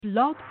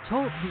Blog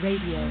Talk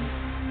Radio.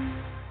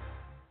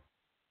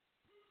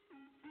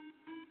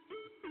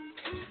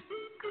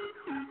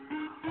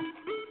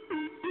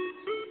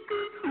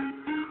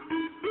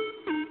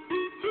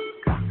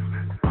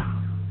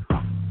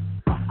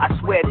 I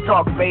swear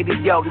talk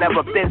radio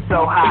never been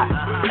so hot.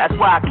 That's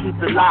why I keep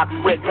the locks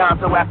with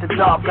Gonzo after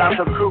dark.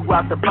 Gonzo crew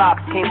out the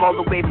box, came all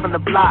the way from the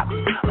block.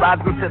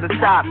 Rise me to the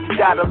top, you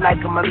gotta like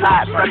him a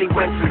lot. Sonny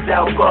Winters,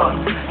 L. Books,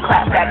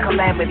 clapback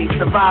calamity,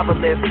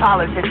 survivalist,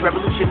 politics,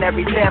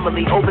 revolutionary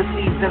family,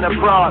 overseas and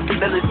abroad,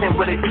 militant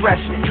with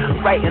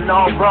expression, right and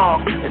all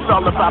wrong. It's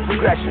all about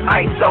progression.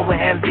 I ain't so with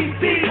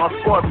MVP on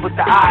sports with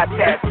the eye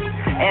test.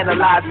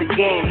 Analyze the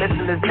game,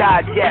 listeners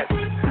digest.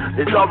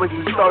 There's always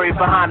a story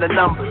behind the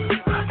numbers.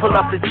 Pull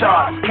up the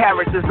charts,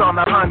 characters on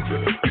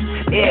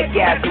 100.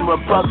 Airgasm with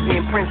Bugsy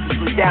and Princess.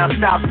 We down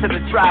south to the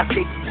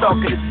tri-state to talk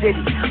of the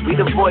city. We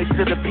the voice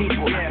of the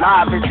people.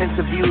 Live is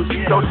interviews,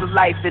 social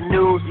life and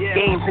news,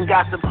 games and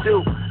gossip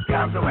too.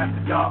 Gonzo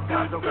after dark,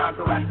 Gonzo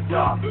after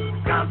dark.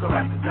 Gonzo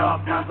after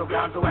dark, Gonzo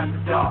after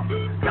dark.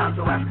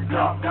 Gonzo after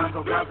dark, Gonzo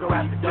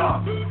after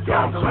dark.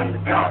 Gonzo after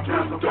dark,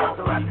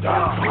 Gonzo after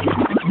dark.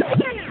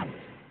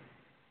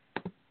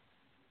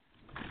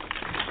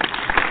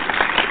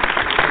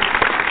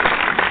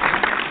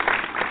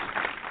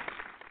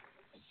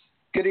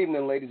 Good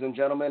evening, ladies and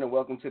gentlemen, and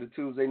welcome to the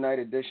Tuesday night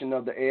edition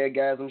of the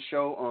Airgasm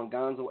Show on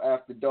Gonzo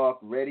After Dark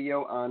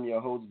Radio. I'm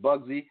your host,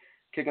 Bugsy,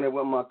 kicking it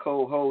with my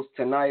co-host,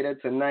 Tonight.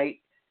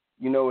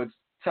 You know, it's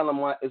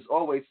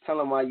always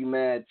Tell 'em Why You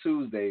Mad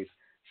Tuesdays.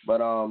 But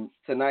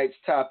tonight's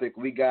topic,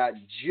 we got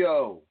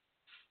Joe.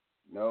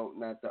 No,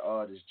 not the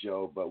artist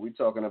Joe, but we're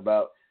talking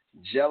about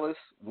jealous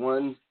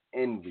one's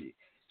envy.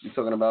 We're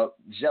talking about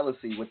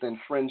jealousy within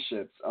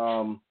friendships.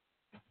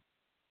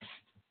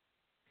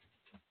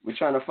 We're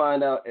trying to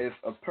find out if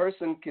a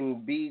person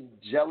can be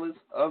jealous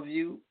of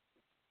you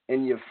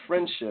in your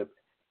friendship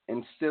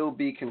and still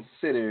be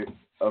considered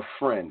a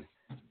friend.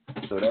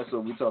 So that's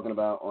what we're talking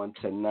about on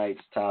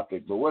tonight's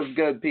topic. But what's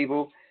good,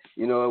 people?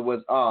 You know, it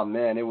was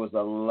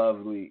a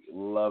lovely,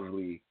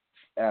 lovely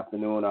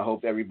afternoon. I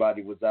hope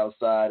everybody was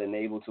outside and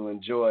able to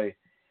enjoy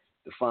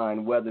the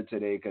fine weather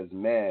today because,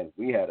 man,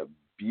 we had a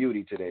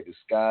beauty today. The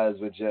skies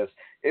were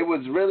it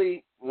was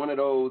really one of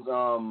those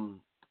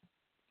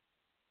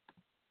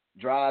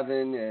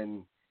driving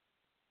and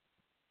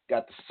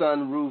got the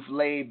sunroof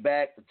laid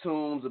back, the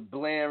tunes are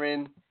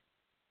blaring.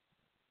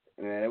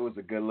 Man, it was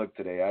a good look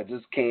today. I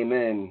just came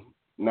in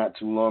not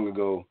too long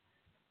ago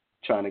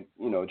trying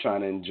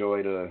to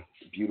enjoy the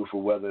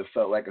beautiful weather. It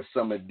felt like a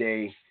summer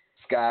day.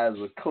 Skies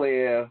were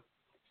clear.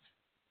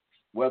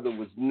 Weather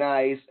was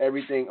nice.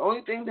 Everything.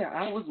 Only thing that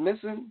I was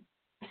missing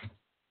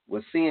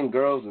was seeing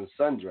girls in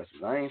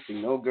sundresses. I ain't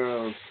seen no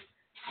girls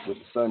with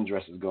the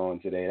sundresses going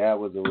today. That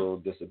was a little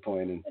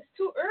disappointing. It's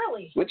too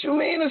early. What you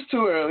mean it's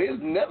too early?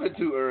 It's never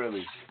too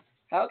early.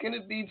 How can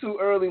it be too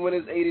early when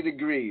it's 80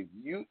 degrees?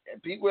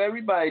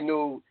 Everybody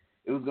knew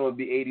it was going to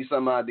be 80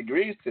 some odd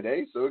degrees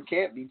today, so it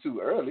can't be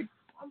too early.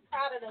 I'm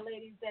proud of the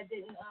ladies that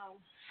didn't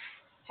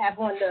have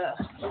on the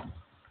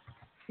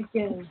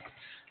freaking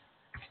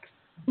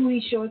booty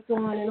shorts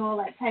on and all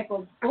that type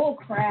of bull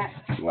crap.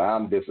 Well,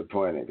 I'm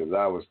disappointed because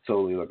I was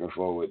totally looking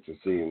forward to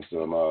seeing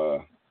some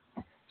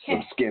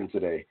skin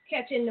today.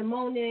 Catching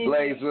pneumonia.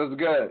 Blaze, what's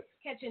good?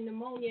 Catching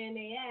pneumonia in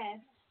their ass.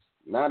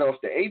 Not off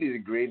the 80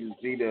 degrees.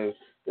 See, the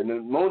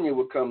pneumonia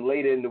will come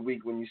later in the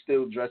week when you're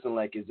still dressing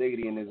like it's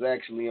 80 and it's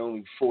actually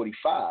only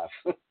 45.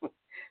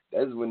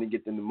 That's when you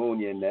get the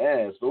pneumonia in the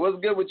ass. But what's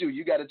good with you?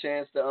 You got a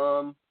chance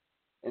to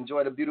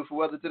enjoy the beautiful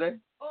weather today?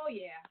 Oh,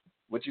 yeah.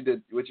 What you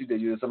did? You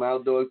did some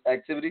outdoor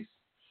activities?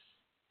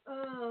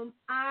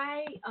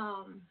 I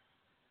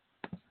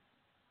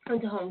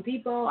went to Home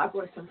Depot. I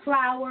bought some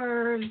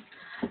flowers.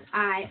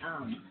 I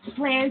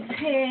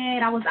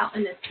planted. I was out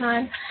in the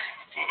sun.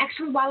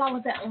 Actually, while I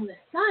was out in the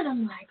sun,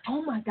 I'm like,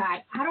 oh, my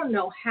God, I don't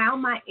know how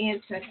my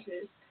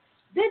ancestors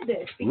did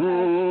this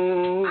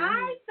because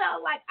I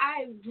felt like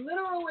I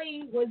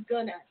literally was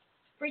going to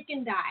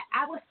freaking die.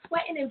 I was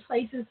sweating in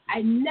places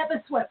I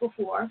never sweat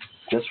before.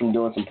 Just from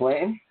doing some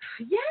planting?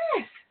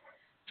 Yes.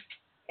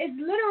 It's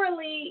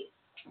literally,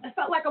 it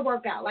felt like a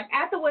workout. Like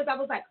afterwards, I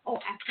was like, oh,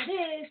 after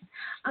this,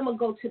 I'm going to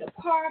go to the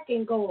park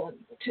and go on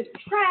to the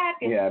track.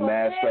 And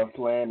mad stuff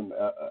planned,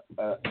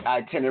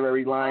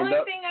 itinerary lined up. The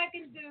only thing I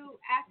can do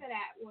after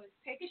that was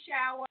take a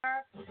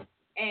shower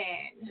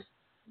and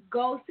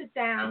go sit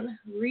down,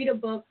 read a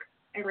book,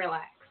 and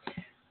relax.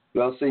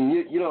 Well, see,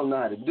 you don't know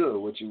how to do it.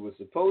 What you were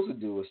supposed to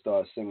do was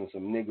start singing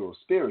some Negro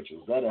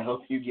spirituals. That'll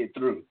help you get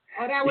through.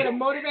 Oh, that would have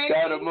motivated you?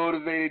 That would have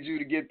motivated you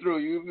to get through.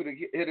 You would have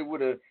hit it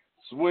with a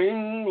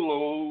swing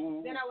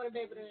low. Then I would have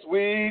been able to.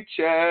 Sweet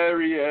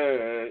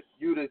chariot.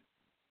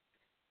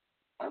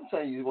 I'm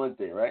telling you one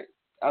thing, right?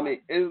 I mean,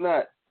 it's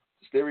not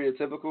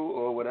stereotypical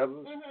or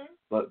whatever,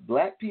 but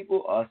black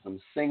people are some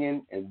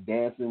singing and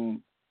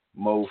dancing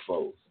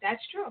mofos.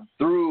 That's true.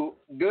 Through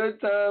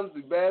good times,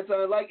 through bad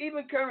times, like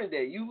even current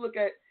day. You look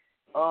at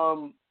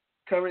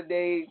current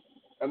day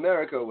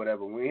America or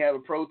whatever. When we have a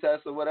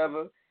protest or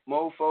whatever,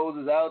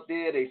 mofos is out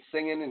there, they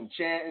singing and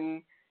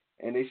chanting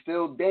and they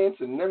still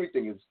dancing and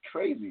everything. It's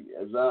crazy.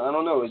 I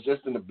don't know. It's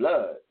just in the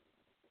blood.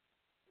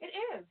 It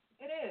is.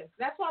 It is.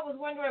 That's why I was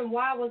wondering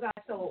why was I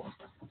so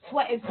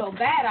sweating so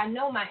bad. I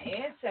know my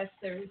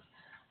ancestors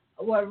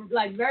were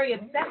like very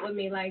upset with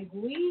me. Like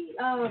we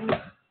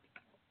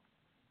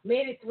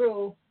made it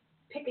through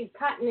picking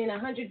cotton in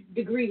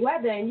 100-degree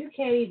weather, and you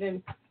can't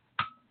even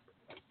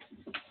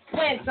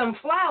plant some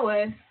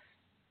flowers.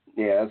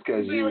 Yeah, that's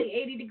because really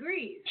 80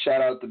 degrees.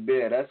 Shout out to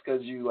Bear. That's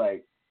because you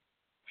like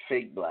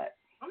fake black.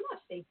 I'm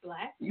not fake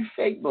black. You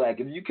fake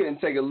black. If you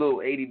couldn't take a little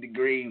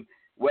 80-degree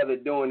weather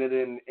doing it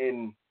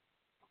in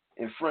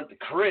front of the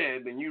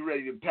crib and you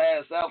ready to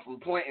pass out from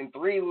planting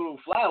 3 little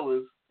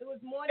flowers. It was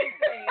more than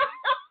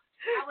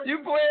 3. You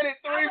planted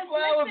 3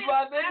 flowers,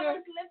 my nigga. I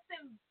was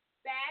lifting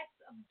bags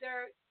of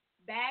dirt,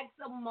 bags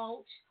of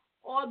mulch,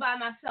 all by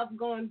myself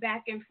going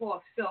back and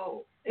forth.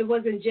 So it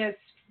wasn't just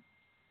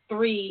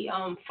 3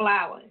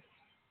 flowers.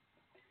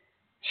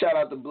 Shout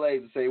out to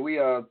Blaze to say we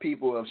are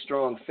people of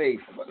strong faith.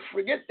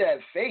 Forget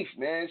that faith,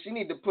 man. She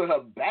need to put her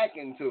back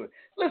into it.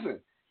 Listen,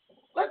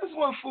 let this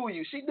one fool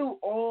you. She do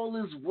all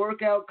this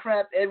workout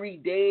crap every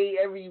day,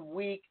 every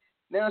week.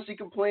 Now she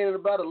complaining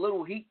about a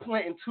little heat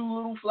planting 2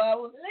 little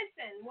flowers.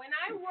 Listen, when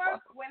I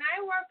work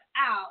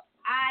out,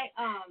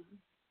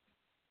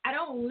 I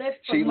don't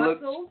lift for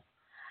muscle.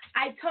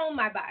 I tone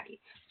my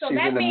body. So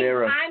that means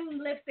I'm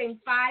lifting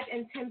 5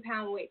 and 10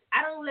 pound weights.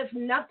 I don't lift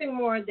nothing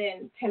more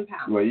than 10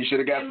 pounds. Well, you should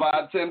have got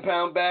 5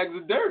 10-pound bags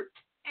of dirt.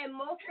 And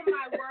most of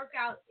my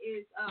workout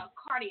is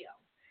cardio.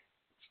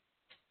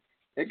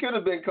 It could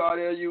have been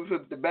cardio. You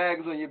put the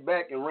bags on your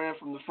back and ran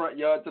from the front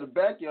yard to the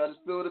backyard and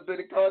still would have been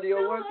a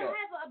cardio workout. I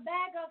have a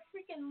bag of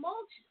freaking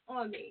mulch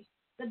on me.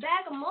 The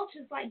bag of mulch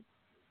is like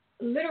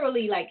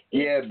literally like 8.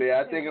 Yeah, babe,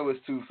 I think it was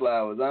 2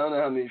 flowers. I don't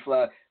know how many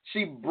flowers.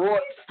 She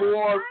brought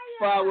 4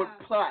 flower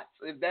plots.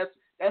 If that's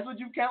what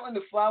you counting,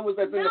 the flowers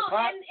that's in the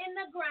pot? No, in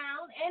the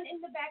ground and in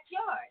the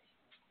backyard.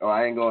 Oh,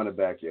 I ain't going to the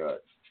backyard.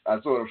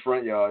 I saw the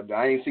front yard.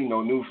 I ain't seen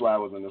no new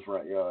flowers in the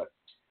front yard.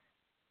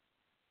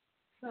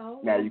 So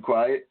now you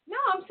quiet? No,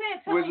 I'm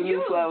saying where's the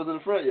new flowers in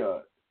the front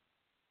yard?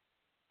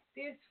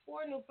 There's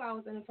 4 new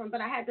flowers in the front,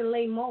 but I had to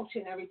lay mulch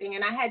and everything,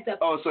 and I had to.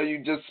 Oh, so you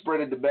just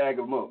spreaded the bag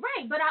of mulch?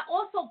 Right, but I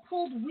also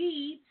pulled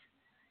weeds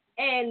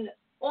and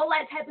all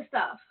that type of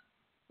stuff.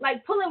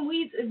 Like pulling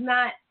weeds is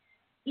not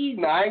easy.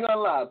 No, I ain't gonna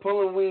lie.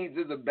 Pulling weeds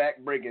is a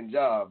back-breaking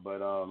job,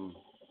 but I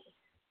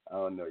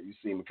don't know. You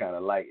seem kind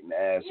of light in the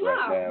ass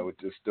right now with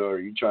this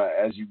story. You try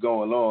as you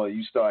go along,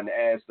 you starting to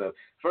add stuff.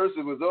 First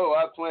it was,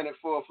 I planted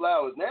 4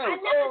 flowers. Now I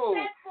it's, never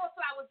said 4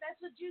 flowers. That's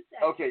what you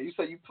said. Okay, you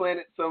said you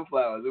planted some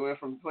flowers. It went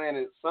from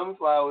planting some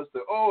flowers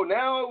to,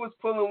 now it was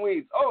pulling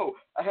weeds.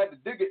 I had to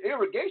dig an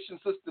irrigation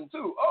system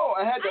too.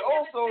 I had to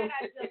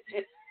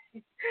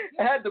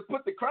I had to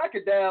put the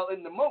crocodile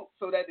in the moat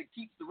so that it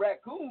keeps the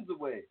raccoons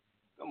away.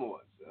 Come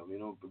on, Selmy.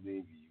 Don't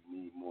believe you. You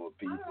need more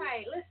people. All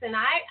right, listen.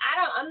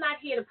 I'm not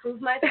here to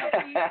prove myself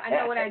to you. I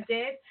know what I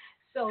did.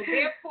 So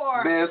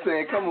therefore, man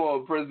saying, "Come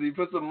on, Prissy,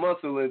 put some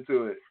muscle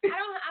into it."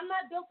 I'm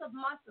not built of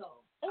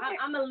muscle.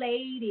 I'm a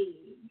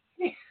lady.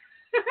 I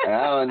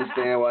don't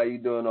understand why you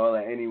doing all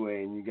that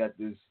anyway, and you got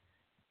this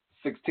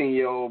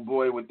 16-year-old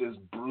boy with this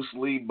Bruce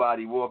Lee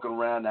body walking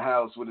around the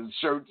house with his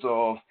shirts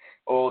off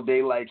all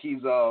day like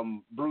he's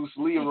Bruce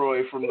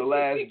Leroy from The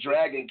Last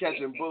Dragon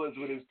catching bullets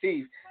with his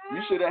teeth.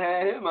 You should have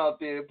had him out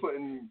there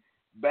putting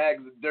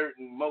bags of dirt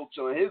and mulch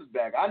on his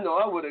back. I know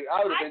I would have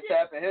been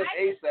tapping him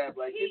ASAP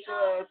like, get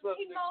your ass up.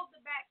 He mowed the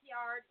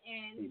backyard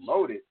and he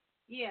mowed it.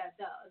 Yeah,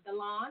 the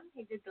lawn.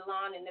 He did the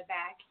lawn in the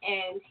back,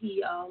 and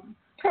he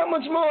How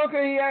much more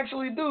can he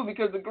actually do?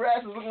 Because the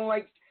grass is looking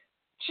like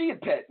chia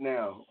pet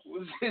now.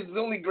 It's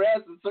only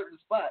grass in certain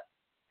spots.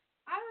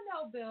 I don't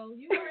know, Bill.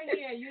 You weren't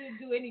here. You didn't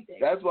do anything.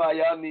 That's why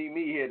y'all need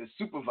me here to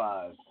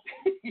supervise.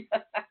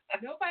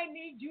 Nobody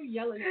needs you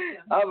yelling at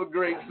them. I'm a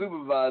great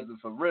supervisor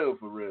for real,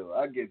 for real.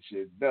 I get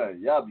shit done.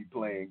 Y'all be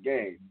playing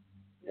games.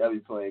 Y'all be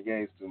playing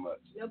games too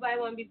much. Nobody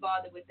want to be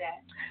bothered with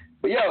that.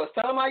 But yo,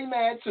 tell them why you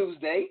mad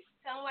Tuesday.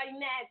 Tell them why you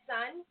mad,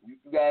 son. You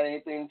got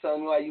anything to tell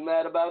me why you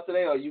mad about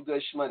today, or you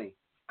good shmoney?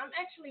 I'm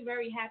actually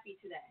very happy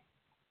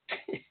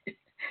today.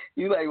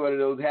 You like one of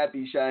those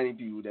happy, shiny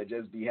people that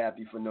just be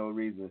happy for no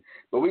reason.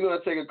 But we're going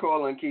to take a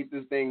call and keep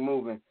this thing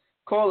moving.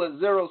 Call it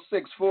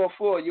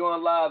 0644. You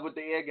on live with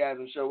the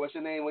Airgasm Show. What's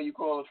your name? Where you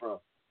calling from?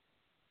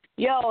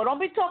 Yo, don't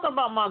be talking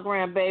about my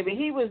grandbaby.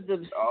 He was the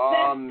best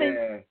thing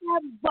ever.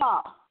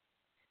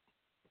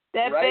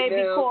 That right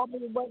baby now, called me.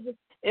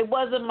 It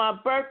wasn't my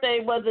birthday.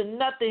 It wasn't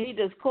nothing. He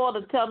just called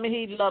to tell me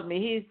he loved me.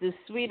 He's the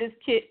sweetest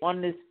kid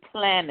on this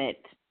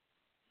planet.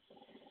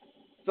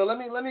 So let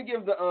me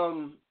give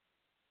the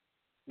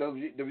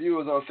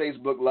viewers on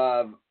Facebook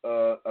Live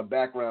a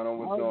background on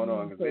what's going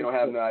on, because they don't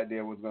have no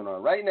idea what's going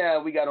on. Right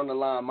now, we got on the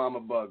line Mama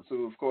Bugs,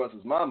 who, of course,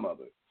 is my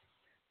mother.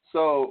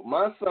 So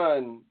my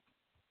son,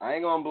 I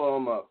ain't going to blow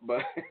him up,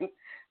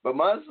 but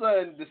my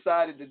son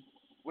decided to,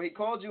 he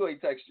called you or he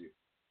texted you?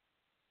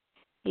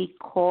 He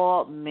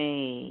called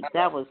me.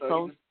 That was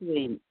so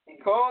sweet. He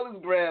called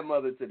his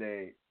grandmother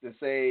today to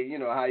say,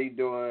 how you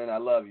doing? I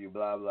love you,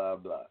 blah, blah,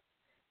 blah.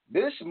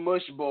 This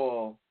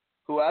mushball,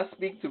 who I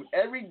speak to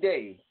every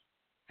day,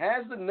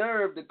 has the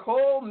nerve to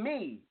call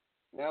me.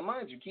 Now,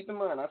 mind you, keep in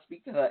mind, I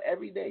speak to her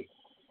every day.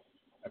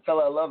 I tell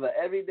her I love her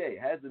every day.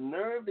 Has the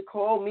nerve to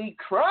call me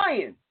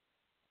crying.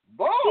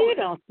 Bawling. You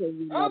don't say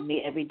you love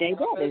me every day.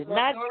 That is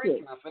not true.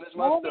 Can I finish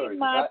my story? Only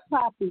my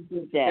poppy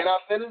did that. Can I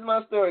finish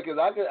my story? Because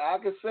I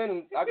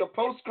could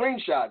post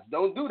screenshots.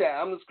 Don't do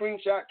that. I'm the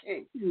screenshot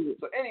king.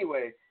 So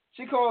anyway,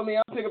 she called me.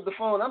 I pick up the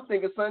phone. I'm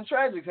thinking something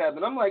tragic's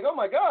happened. I'm like, oh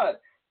my God,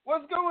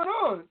 what's going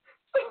on?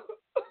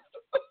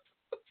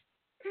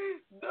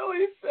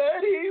 Billy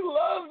said he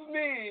loves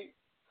me.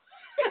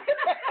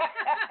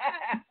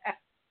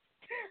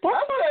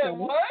 I said,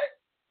 what?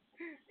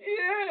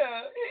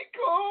 Yeah, he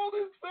called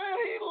and said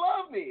he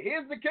loved me.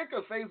 Here's the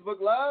kicker, Facebook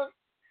Live.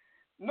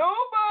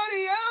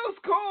 Nobody else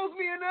calls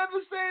me and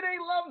ever say they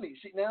love me.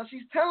 Now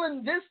she's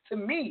telling this to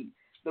me,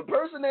 the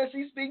person that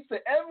she speaks to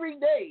every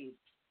day,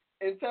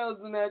 and tells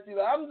them that,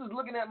 I'm just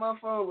looking at my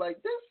phone like,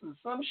 this is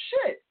some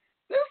shit.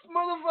 This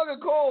motherfucker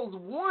calls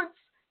once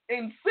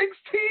in 16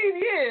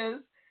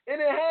 years, and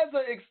it has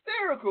her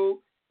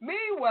hysterical.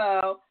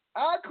 Meanwhile,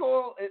 I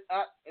call, if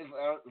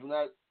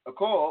not a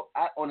call,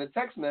 on a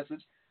text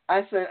message,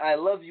 I said I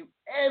love you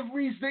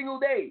every single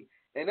day.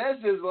 And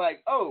that's just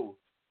like, oh.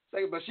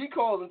 But she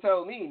calls and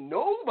tells me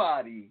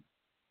nobody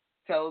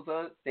tells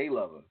her they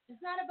love her.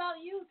 It's not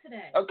about you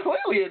today.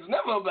 Clearly, it's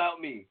never about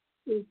me.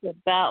 It's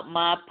about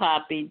my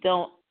poppy.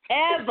 Don't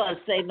ever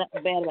say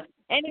nothing bad about it.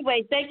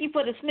 Anyway, thank you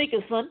for the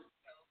sneakers, son.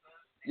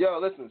 Yo,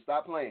 listen,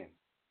 stop playing.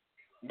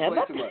 You play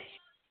too much.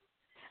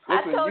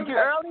 Listen, I told you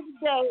earlier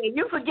today, and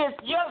you forget,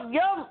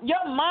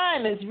 your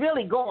mind is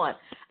really going.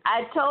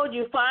 I told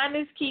you,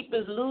 finders,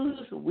 keepers,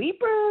 losers,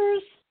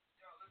 weepers.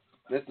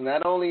 Listen,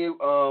 that only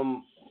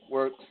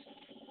works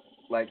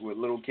like with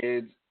little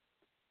kids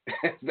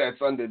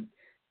that's under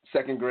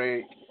second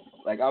grade.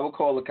 Like, I will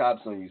call the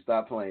cops on you.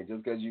 Stop playing.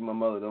 Just because you my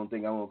mother, don't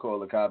think I won't call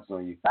the cops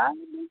on you.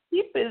 Finders,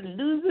 keepers,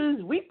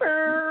 losers,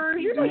 weepers.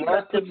 You know do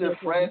not put your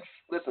Fred.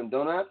 Listen,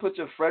 do not put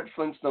your Fred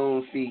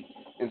Flintstone feet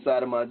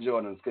inside of my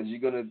Jordans, because you're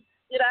gonna.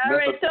 Did I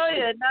already tell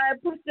you? Now I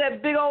put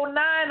that big old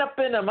 9 up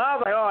in them. I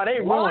was like, oh,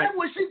 they ruined. Why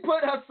would she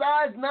put her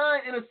size 9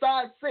 in a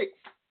size 6?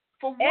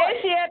 For what? And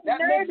she had the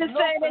nerve to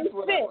say they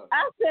fit.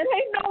 I said,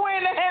 ain't no way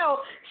in the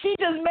hell. She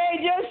just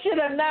made your shit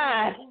a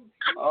 9.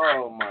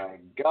 Oh my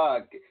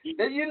God!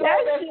 You know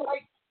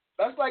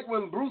that's like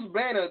when Bruce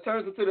Banner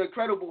turns into the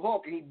Incredible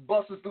Hulk and he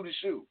busts through the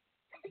shoe.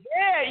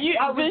 Yeah,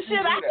 the shit.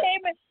 I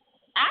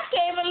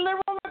came in the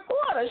living room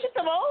corner. She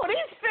said, "Oh,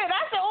 these fit."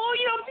 I said, "Oh,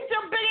 you don't get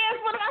your big ass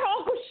for that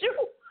Uncle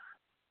shoe."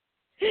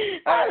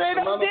 All right,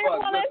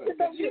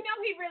 you know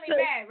he really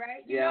bad,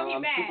 right? You know he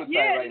I'm bad. super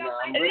tight right now.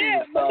 I'm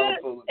really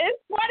powerful.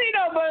 It's funny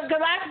though,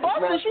 because I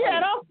busted. She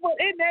had her foot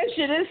in that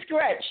shit. It's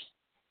scratched.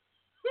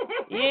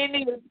 You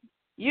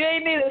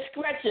ain't need a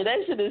scratcher.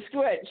 That shit is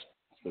scratched.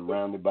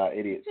 Surrounded by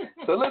idiots.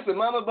 So listen,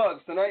 Mama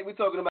Bugs, tonight we're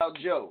talking about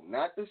Joe.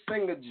 Not the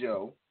singer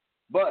Joe,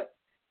 but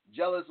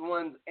jealous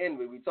one's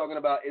envy. We're talking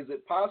about, is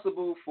it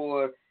possible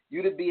for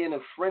you to be in a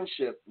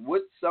friendship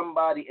with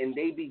somebody and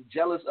they be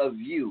jealous of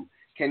you?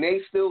 Can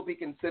they still be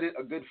considered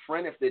a good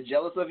friend if they're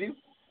jealous of you?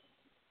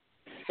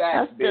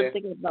 I'm still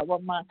thinking about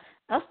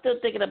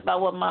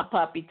what my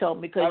poppy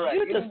told me. Cause right,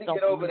 you just need to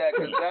get over that,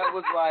 because that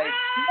was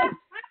like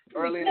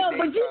early in the day. No,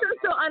 but you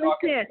just don't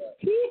understand.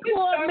 He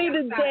called me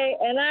today,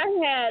 and I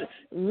had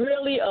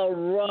really a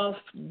rough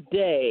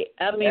day.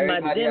 I mean,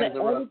 Everybody my dinner, has a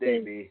rough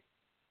day, B.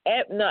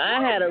 No,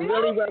 I had a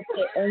really rough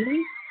day, and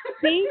he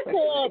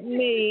called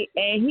me,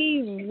 and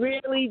he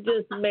really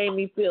just made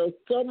me feel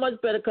so much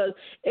better, because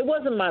it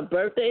wasn't my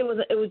birthday.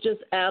 It was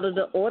just out of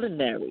the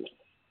ordinary.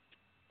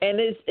 And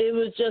it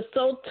was just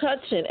so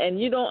touching, and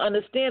you don't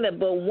understand it.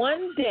 But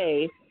one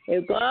day,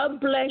 if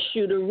God bless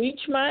you to reach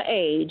my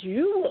age,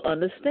 you will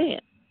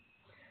understand.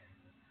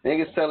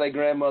 Niggas tell their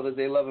grandmothers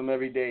they love them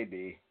every day,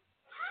 B.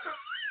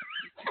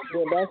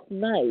 Well, that's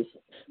nice,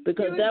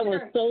 because that was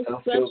so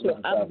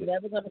special. I'm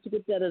never going to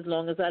forget that as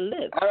long as I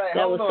live. All right,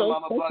 that hold was on, so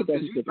Mama Buck,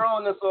 because you're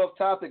throwing us off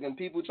topic, and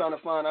people trying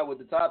to find out what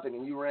the topic,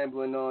 and you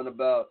rambling on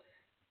about,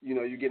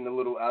 you're getting a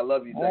little I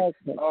love you thing.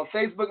 Okay.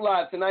 Facebook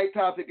Live, tonight's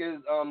topic is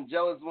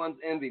jealous one's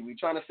envy. We're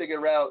trying to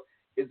figure out,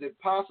 is it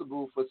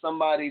possible for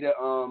somebody to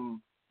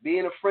be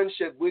in a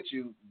friendship with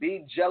you,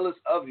 be jealous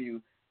of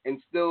you, and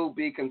still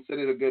be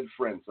considered a good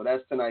friend? So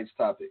that's tonight's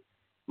topic.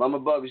 Mama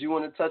Bugs, you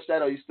want to touch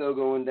that, or are you still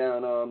going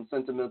down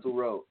sentimental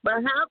road? But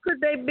how could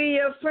they be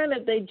your friend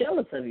if they're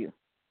jealous of you?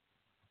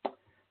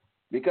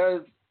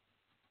 Because,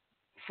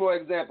 for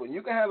example,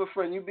 you can have a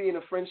friend, you be in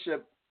a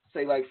friendship,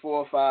 say like 4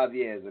 or 5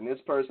 years, and this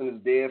person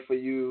is there for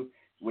you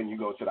when you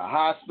go to the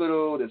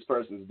hospital. This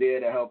person's there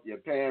to help your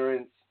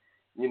parents.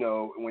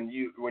 When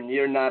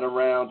you're not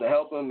around to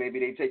help them, maybe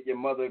they take your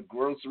mother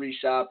grocery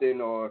shopping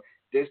or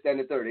this, that, and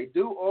the third. They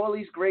do all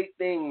these great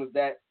things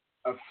that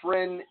a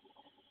friend,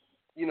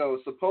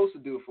 is supposed to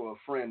do for a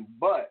friend,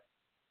 but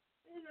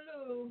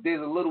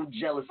there's a little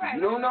jealousy. Right.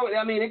 You don't know.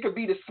 I mean, it could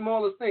be the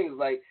smallest things.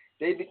 Like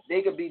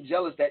they could be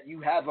jealous that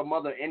you have a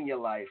mother in your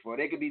life, or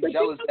they could be but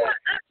jealous that.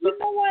 You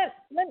know what?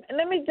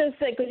 Let me just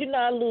say, because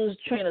I lose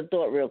train of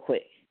thought real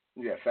quick.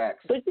 Yeah,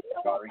 facts. But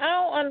I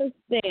don't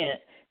understand,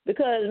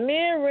 because me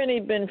and Rennie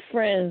been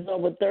friends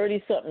over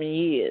 30-something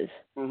years.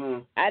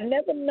 Mm-hmm. I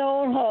never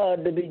known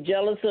her to be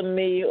jealous of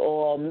me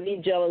or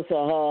me jealous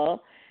of her.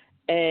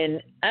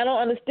 And I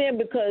don't understand,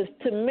 because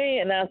to me,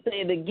 and I'll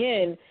say it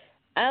again,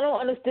 I don't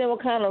understand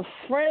what kind of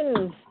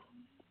friends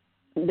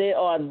there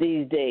are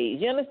these days.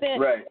 You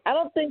understand? Right. I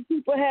don't think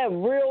people have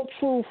real,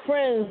 true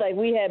friends like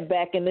we had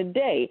back in the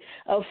day.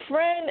 A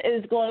friend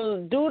is going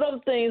to do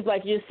them things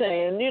like you're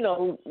saying,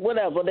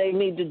 whatever they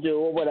need to do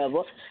or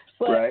whatever.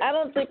 But right. I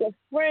don't think a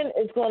friend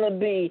is going to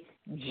be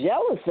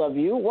jealous of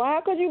you. Well,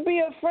 how could you be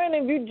a friend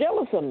if you're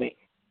jealous of me?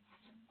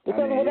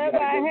 Because whatever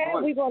I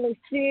have, we're going to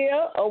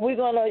share, or we're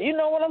going to, you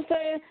know what I'm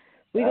saying?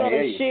 We're going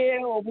to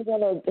share, or we're going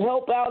to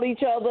help out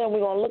each other, and we're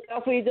going to look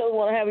out for each other. We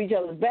want to have each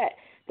other's back.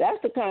 That's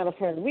the kind of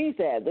friends we used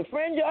to have. The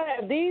friends y'all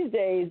have these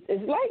days is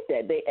like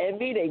that. They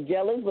envy, they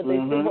jealous, but they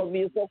still supposed to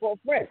be a so-called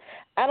friend.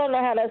 I don't know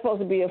how that's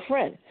supposed to be a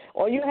friend.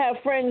 Or you have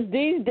friends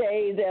these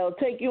days that'll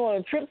take you on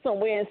a trip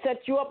somewhere and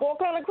set you up all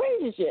kind of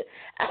crazy shit.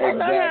 I don't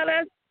know how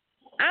that's.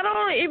 I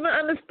don't even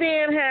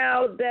understand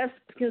how that's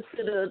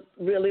considered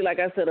really, like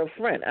I said, a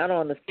friend. I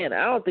don't understand it.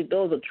 I don't think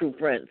those are true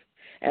friends.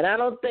 And I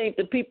don't think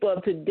the people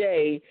of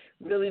today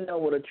really know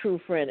what a true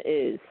friend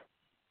is.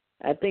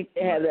 I think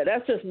they have that.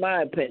 That's just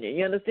my opinion.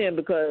 You understand?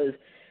 Because,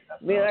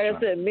 like I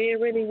said, me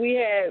and Rennie, we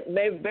had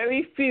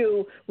very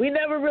few. We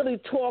never really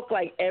talked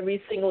like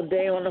every single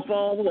day on the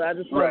phone. I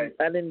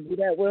didn't do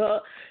that with her.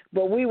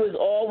 But we was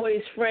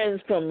always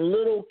friends from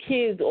little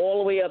kids all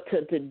the way up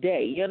to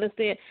today. You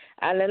understand?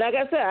 And then, like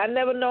I said, I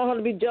never known her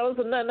to be jealous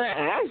of nothing.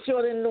 I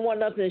sure didn't want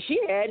nothing she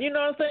had. You know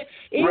what I'm saying?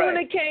 Even when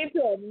it came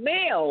to a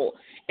male,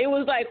 it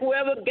was like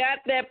whoever got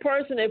that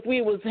person, if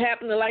we was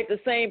happening to like the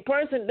same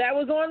person, that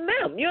was on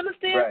them. You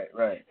understand?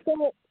 Right.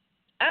 So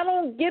I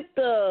don't get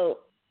the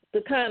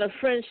kind of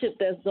friendship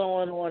that's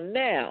going on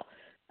now.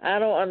 I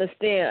don't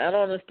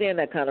understand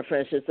that kind of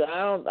friendship. So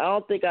I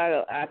don't think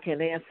I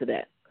can answer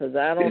that, because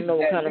I don't know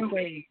what kind of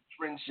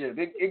friendship.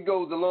 It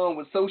goes along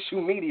with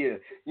social media.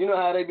 You know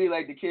how they be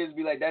like, the kids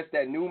be like, that's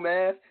that new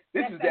math.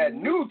 This is that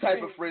new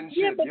type of friendship.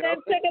 Yeah, but then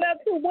check it out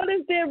too. What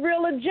is their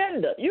real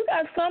agenda? You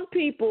got some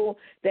people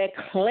that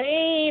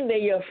claim they're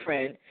your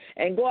friend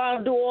and go out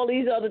and do all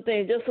these other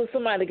things just so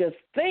somebody can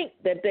think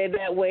that they're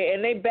that way,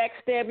 and they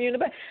backstab you in the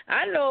back.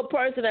 I know a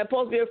person that's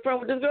supposed to be a friend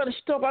with this girl, and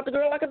she talk about the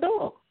girl like a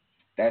dog.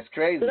 That's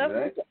crazy,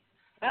 right?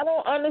 I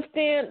don't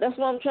understand. That's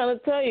what I'm trying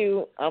to tell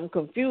you. I'm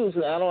confused.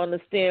 I don't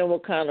understand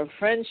what kind of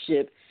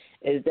friendship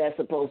is that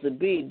supposed to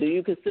be. Do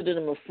you consider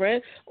them a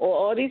friend, or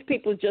are these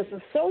people just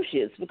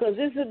associates? Because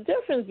there's a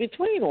difference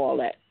between all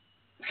that.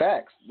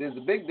 Facts. There's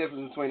a big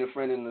difference between a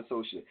friend and an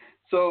associate.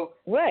 So,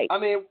 right. I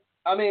mean,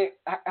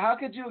 how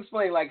could you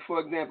explain, like,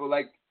 for example,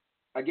 like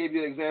I gave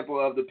you an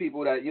example of the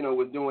people that,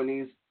 were doing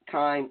these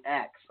kind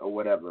acts or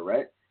whatever,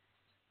 right?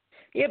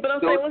 Yeah, but I'm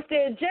saying, what's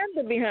their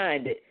agenda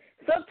behind it?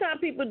 Sometimes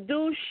people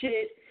do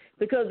shit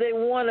because they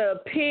want to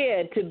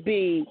appear to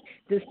be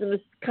this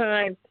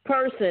kind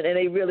person, and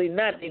they really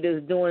not. They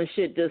just doing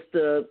shit just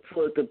to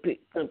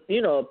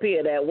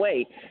appear that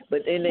way.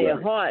 But in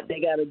their heart, they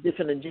got a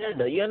different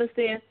agenda. You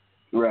understand?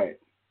 Right.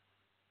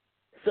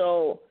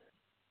 So,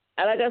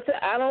 like I said,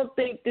 I don't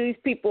think these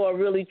people are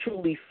really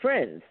truly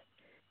friends.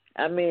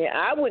 I mean,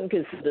 I wouldn't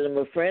consider them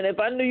a friend.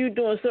 If I knew you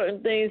doing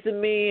certain things to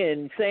me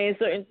and saying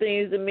certain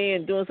things to me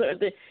and doing certain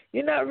things,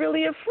 you're not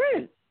really a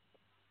friend.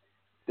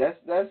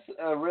 That's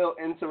a real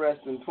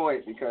interesting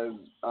point, because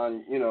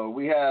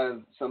we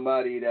have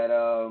somebody that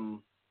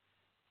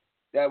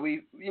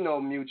we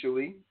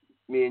mutually,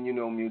 me and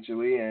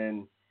mutually,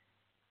 and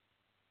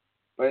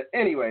but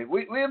anyway,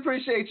 we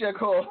appreciate your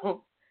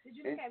call. Did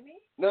you look at me?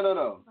 No.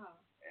 Oh.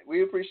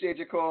 We appreciate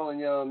your call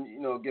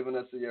and giving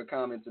us your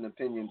comments and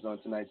opinions on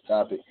tonight's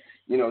topic.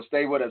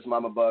 Stay with us,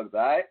 Mama Bugs.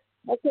 All right.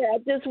 Okay, I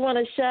just want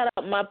to shout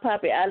out my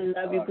puppy. I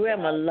love you,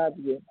 Grandma. Love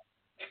you.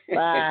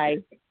 Bye.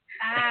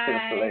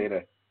 Bye.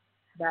 Later.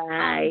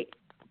 Bye.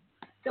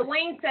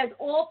 Dwayne says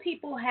all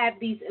people have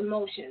these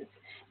emotions.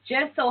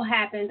 Just so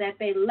happen that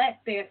they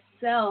let their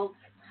selves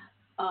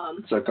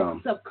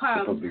succumb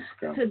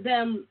to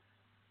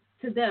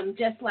them,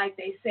 just like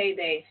they say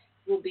they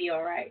will be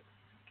all right.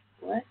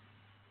 What?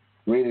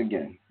 Read it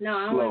again. No,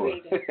 I don't want to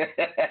read it.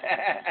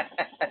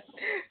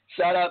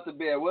 Shout out to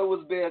Bear. What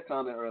was Bear's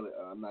comment earlier?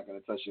 I'm not going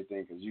to touch your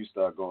thing because you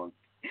start going.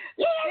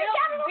 Yeah,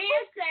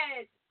 Bear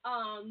said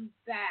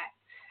that.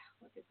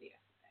 What did Bear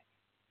say?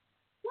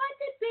 What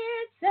did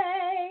Bear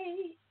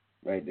say?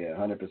 Right there,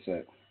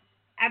 100%.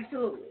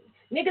 Absolutely.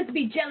 Niggas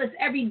be jealous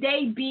every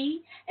day,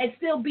 B, and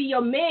still be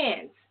your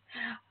mans.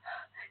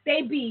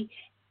 They be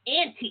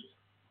anti.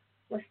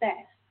 What's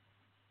that?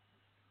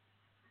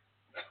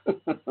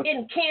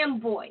 In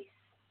cam voice.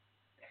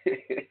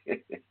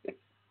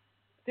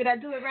 Did I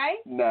do it right?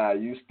 Nah,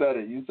 you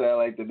stuttered. You sound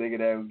like the nigga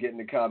that was getting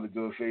the comments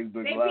on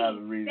Facebook Live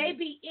and reading. They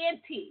be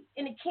anti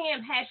in the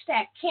cam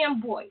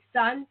 #cam voice,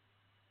 son.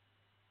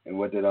 And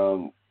what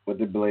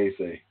did Blaze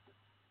say?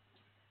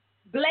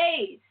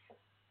 Blaze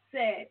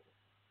said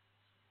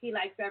he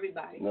likes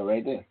everybody. No,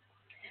 right there.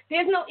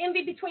 There's no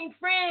envy between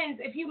friends.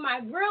 If you're my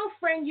real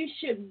friend, you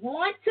should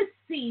want to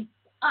see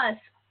us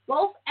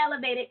both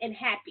elevated and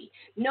happy.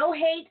 No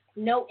hate,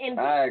 no envy.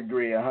 I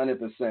agree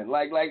 100%.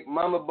 Like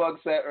Mama Bug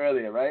said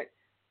earlier, right?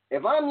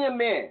 If I'm your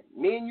man,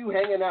 me and you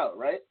hanging out,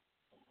 right?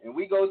 And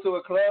we go to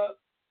a club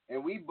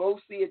and we both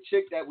see a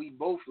chick that we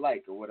both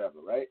like or whatever,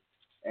 right?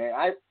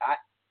 And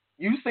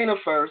you seen her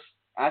first,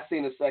 I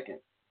seen her second.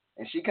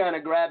 And she kind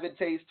of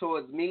gravitates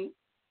towards me.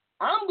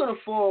 I'm going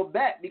to fall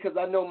back because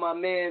I know my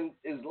man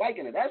is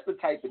liking it. That's the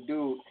type of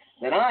dude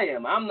that I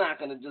am. I'm not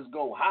going to just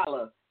go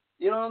holler.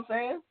 You know what I'm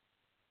saying?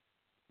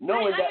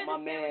 Knowing that my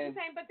man. What you're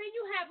saying, but then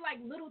you have like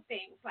little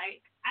things.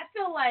 Like, I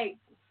feel like.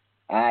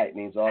 All right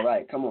means all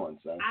right. Come on,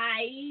 son.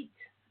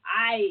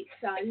 I,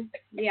 son.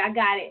 Yeah, I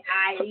got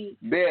it.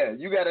 Bear,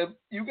 you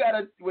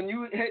gotta, when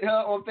you hit her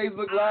on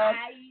Facebook Live,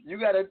 you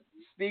gotta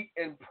speak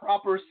in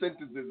proper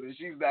sentences and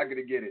she's not going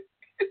to get it.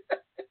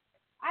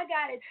 I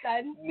got it,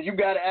 son. You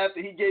got it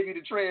after he gave you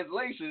the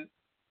translation.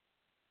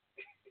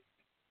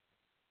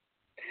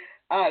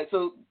 All right,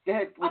 so go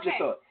ahead. What's your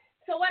thought?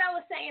 So what I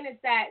was saying is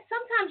that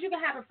sometimes you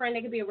can have a friend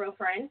that can be a real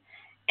friend.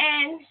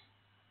 And,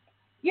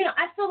 you know,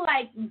 I feel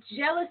like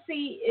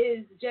jealousy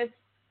is just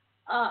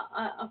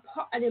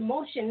an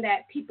emotion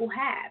that people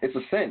have. It's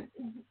a sin.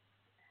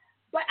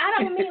 But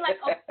I don't mean like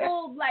a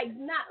full, like,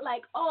 not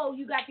like, oh,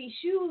 you got these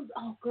shoes.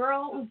 Oh,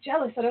 girl, I'm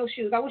jealous of those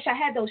shoes. I wish I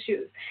had those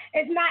shoes.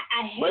 It's not,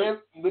 I hate.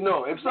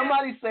 If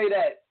somebody say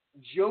that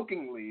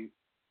jokingly,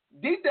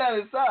 deep down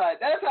inside,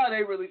 that's how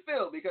they really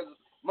feel. Because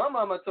my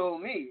mama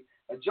told me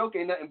a joke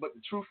ain't nothing but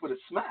the truth with a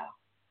smile.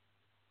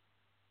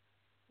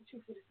 The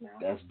truth with a smile.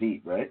 That's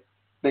deep, right?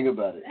 Think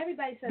about it.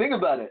 Everybody says Think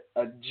about it.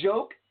 A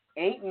joke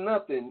ain't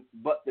nothing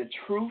but the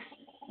truth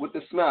with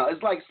the smile.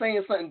 It's like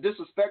saying something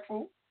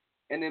disrespectful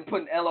and then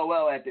putting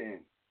LOL at the end.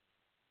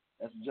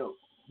 That's a joke.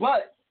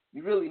 But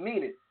you really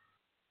mean it.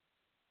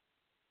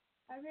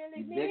 I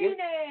really mean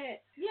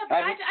it. Yeah, but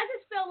I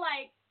just feel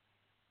like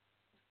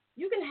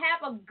you can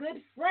have a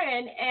good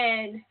friend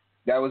and...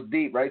 That was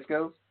deep, right,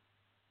 Skills?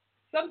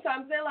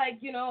 Sometimes they're like,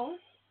 you know,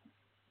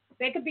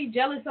 they could be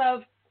jealous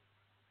of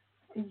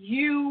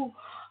you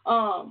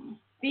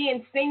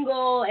being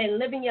single and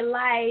living your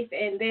life,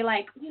 and they're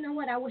like, you know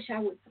what, I wish I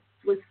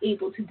was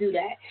able to do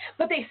that.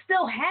 But they're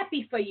still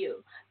happy for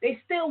you. They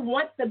still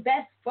want the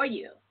best for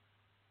you.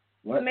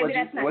 What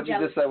you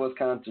just said was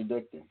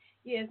contradicting.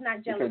 Yeah, it's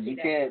not jealousy. Because you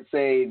can't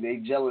say they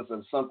jealous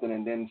of something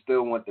and then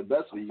still want the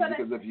best for you.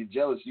 Because if you're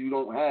jealous, you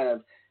don't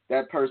have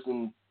that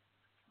person's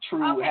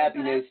true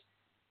happiness.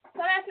 So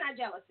that's not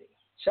jealousy.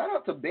 Shout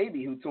out to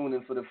Baby who tuned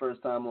in for the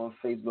first time on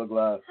Facebook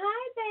Live.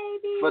 Hi,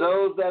 Baby. For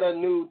those that are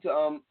new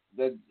to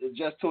that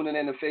just tuning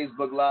in to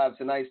Facebook Live,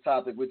 tonight's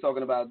topic, we're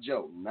talking about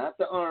Joe, not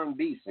the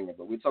R&B singer,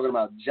 but we're talking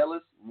about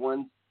jealous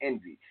one's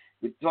envy.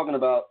 We're talking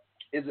about,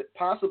 is it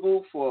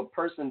possible for a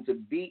person to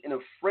be in a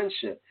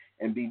friendship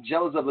and be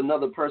jealous of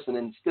another person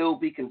and still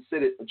be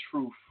considered a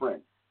true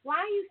friend? Why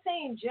are you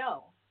saying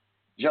Joe?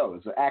 Joe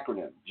is an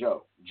acronym.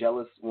 Joe,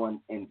 jealous one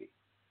envy.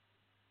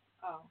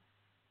 Oh.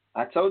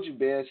 I told you,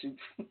 Bear.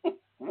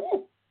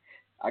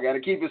 I got to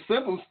keep it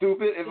simple,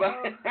 stupid.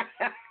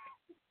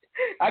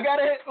 I got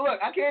to look.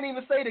 I can't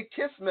even say the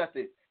kiss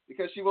method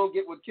because she won't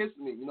get what kiss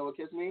means. You know what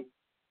kiss means?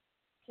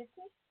 Kiss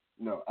me?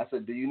 No, I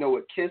said, do you know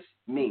what kiss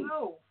means?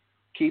 No.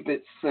 Keep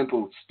it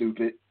simple,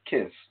 stupid.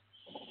 Kiss.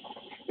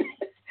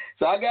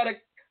 So I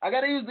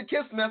gotta use the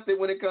kiss method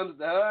when it comes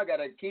to her. I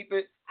gotta keep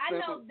it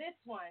simple. I know this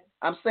one.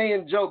 I'm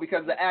saying Joe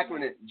because the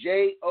acronym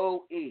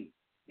J.O.E.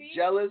 See?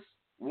 Jealous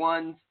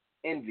one's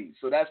envy.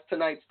 So that's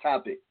tonight's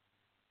topic.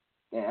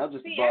 Man, I'm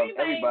just above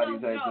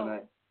everybody's head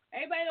tonight.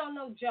 Everybody don't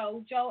know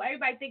Joe.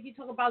 Everybody think you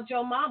talk about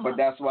Joe Mama. But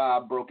that's why I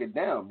broke it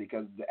down,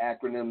 because the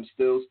acronym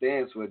still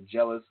stands for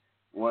jealous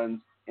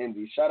one's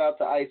envy. Shout out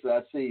to Isa,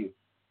 I see you.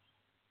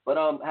 But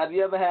have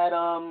you ever had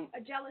a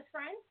jealous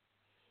friend?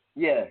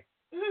 Yeah.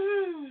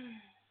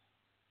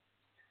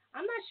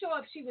 I'm not sure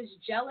if she was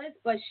jealous,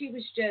 but she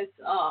was just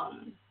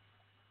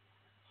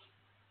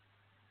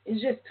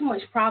it's just too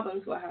much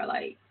problems with her.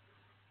 Like,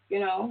 you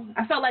know,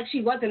 I felt like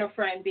she wasn't a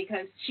friend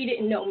because she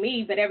didn't know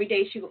me, but every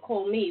day she would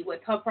call me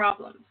with her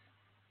problems.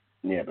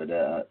 Yeah, but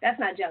that's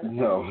not jealousy.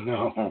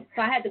 No.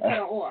 So I had to cut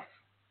her off.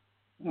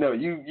 No,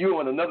 you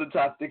on another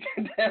topic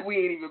that we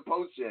ain't even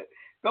post yet.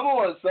 Come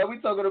on, son. We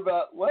talking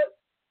about what?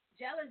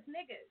 Jealous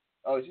niggas.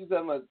 Oh, she's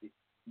talking about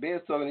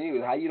Ben's talking to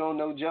you. How you don't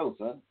know Joe,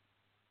 son?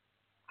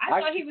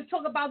 I thought he was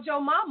talking about Joe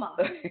Mama.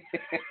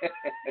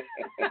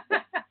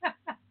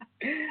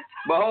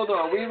 But hold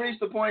on. We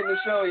reached the point in the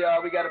show,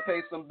 y'all. We got to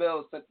pay some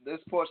bills. This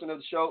portion of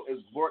the show is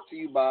brought to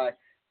you by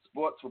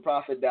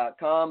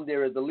sportsforprofit.com.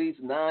 There is at least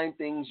 9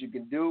 things you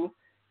can do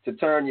to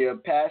turn your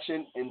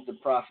passion into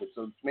profit.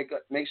 So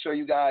make sure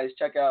you guys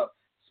check out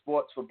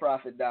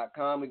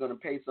sportsforprofit.com. We're going to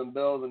pay some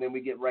bills, and then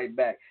we get right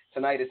back.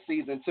 Tonight is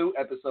Season 2,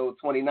 Episode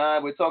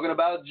 29. We're talking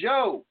about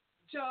Joe.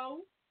 Joe.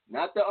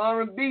 Not the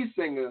R&B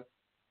singer.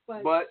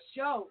 But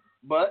Joe.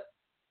 But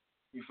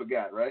you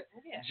forgot, right?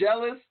 Yeah.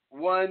 Jealous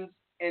one's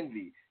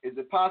envy? Is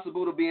it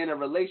possible to be in a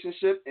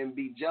relationship and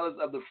be jealous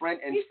of the friend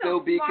and He's still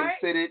so be smart.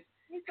 considered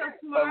He's so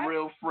smart. a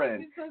real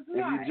friend? He's so If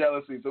you smart.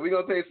 jealousy. So we're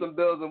going to pay some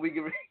bills and we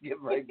can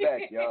get right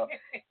back, y'all.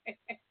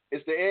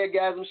 It's the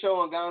Airgasm Show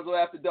on Gonzo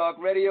After Dark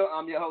Radio.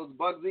 I'm your host,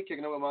 Bugsy,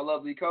 kicking it with my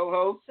lovely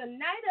co-host.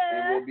 Sonida.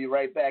 And we'll be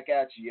right back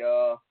at you,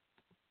 y'all.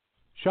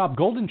 Shop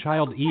Golden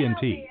Child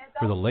ENT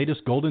for the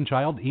latest Golden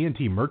Child ENT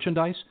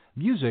merchandise,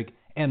 music,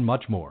 and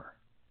much more.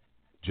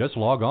 Just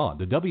log on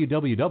to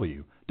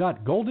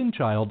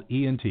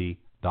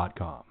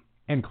www.goldenchildent.com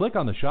and click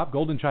on the Shop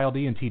Golden Child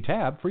ENT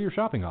tab for your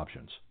shopping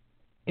options.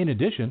 In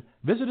addition,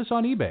 visit us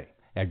on eBay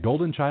at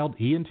Golden Child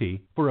ENT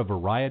for a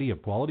variety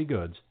of quality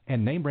goods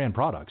and name brand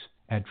products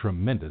at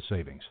tremendous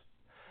savings.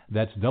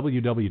 That's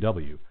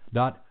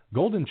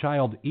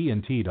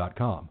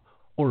www.goldenchildent.com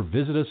or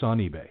visit us on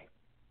eBay.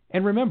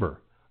 And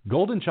remember,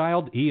 Golden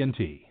Child ENT.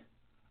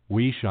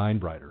 We shine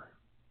brighter.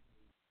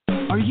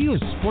 Are you a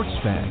sports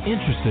fan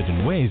interested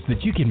in ways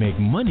that you can make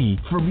money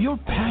from your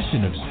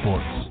passion of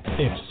sports?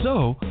 If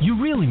so, you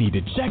really need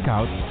to check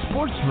out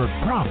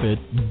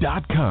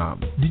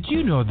sportsforprofit.com. Did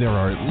you know there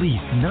are at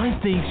least 9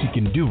 things you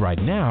can do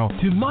right now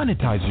to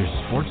monetize your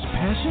sports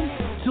passion?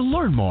 To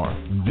learn more,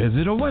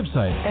 visit our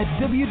website at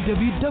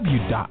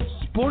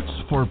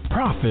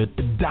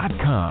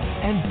www.sportsforprofit.com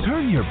and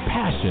turn your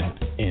passion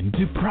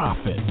into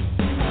profit.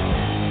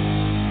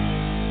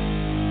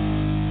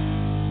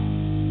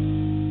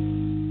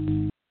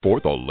 For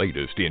the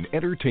latest in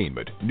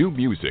entertainment, new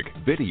music,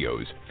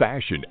 videos,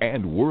 fashion,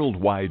 and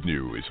worldwide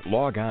news,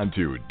 log on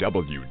to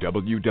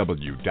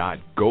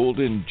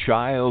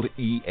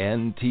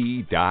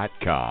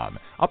www.goldenchildent.com.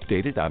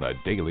 Updated on a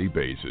daily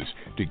basis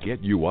to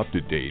get you up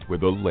to date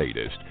with the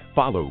latest.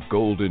 Follow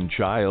Golden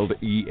Child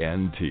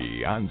ENT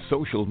on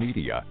social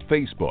media,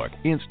 Facebook,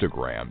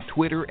 Instagram,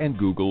 Twitter, and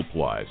Google+.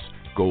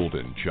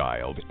 Golden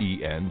Child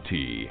ENT.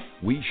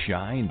 We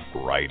shine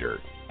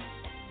brighter.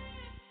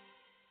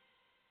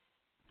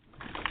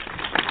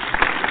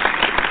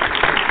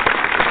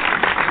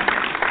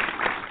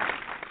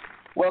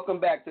 Welcome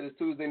back to this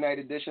Tuesday night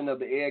edition of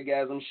the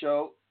Airgasm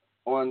Show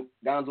on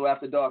Gonzo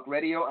After Dark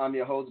Radio. I'm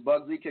your host,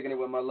 Bugsy, kicking it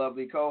with my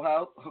lovely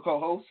co-host.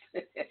 Sonida, you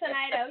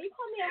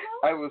call me a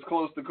host? I was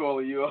close to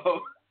calling you a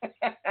host.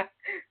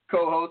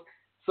 Co-host.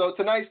 So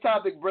tonight's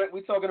topic, Brent,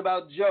 we're talking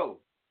about J.O.E.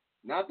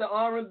 Not the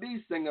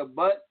R&B singer,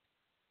 but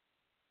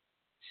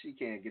she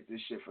can't get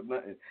this shit for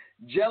nothing.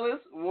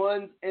 Jealous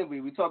one's envy.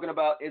 We're talking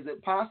about, is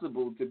it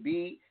possible to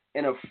be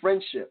in a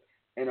friendship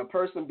and a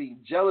person be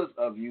jealous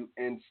of you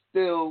and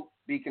still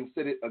be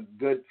considered a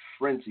good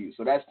friend to you?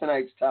 So that's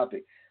tonight's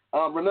topic.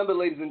 Remember,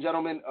 ladies and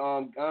gentlemen,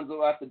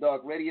 Gonzo After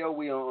Dark Radio,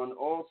 we are on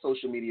all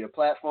social media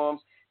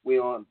platforms.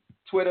 We're on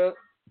Twitter,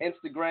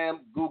 Instagram,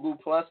 Google+,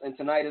 and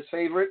tonight's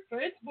favorite,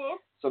 Facebook.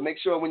 So make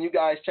sure when you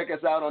guys check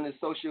us out on the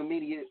social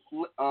media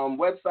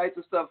websites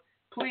and stuff,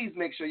 please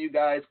make sure you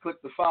guys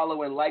click the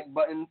follow and like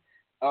button.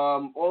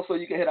 Also,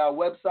 you can hit our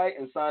website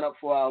and sign up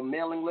for our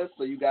mailing list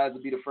so you guys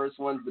will be the first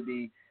ones to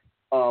be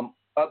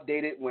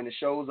updated when the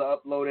shows are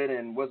uploaded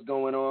and what's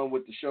going on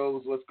with the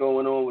shows, what's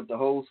going on with the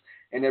hosts,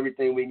 and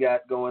everything we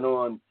got going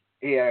on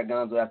here at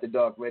Gonzo After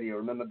Dark Radio.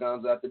 Remember,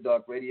 Gonzo After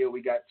Dark Radio,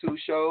 we got 2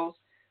 shows,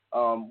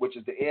 which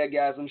is the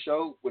Airgasm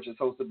Show, which is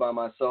hosted by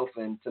myself,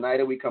 and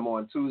tonight we come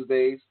on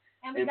Tuesdays.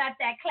 And we got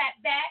that clap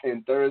back.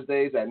 And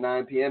Thursdays at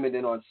 9 p.m. And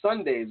then on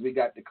Sundays, we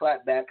got the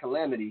Clapback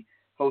Calamity,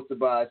 hosted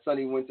by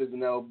Sunny Winters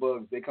and L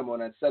Bugs. They come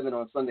on at 7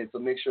 on Sunday, so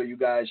make sure you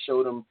guys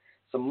show them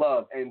some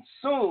love. And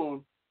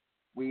soon,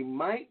 we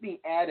might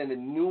be adding a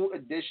new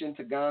addition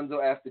to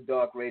Gonzo After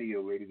Dark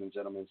Radio, ladies and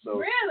gentlemen. So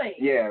really?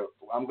 Yeah,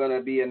 I'm going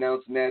to be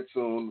announcing that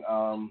soon.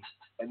 A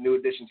new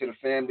addition to the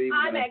family.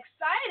 I'm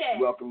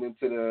excited. Welcome them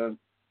to the,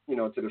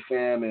 to the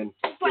fam and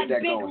it's get like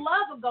that big going.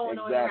 love going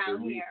on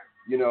around here.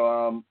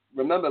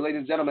 Remember, ladies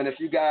and gentlemen,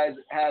 if you guys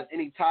have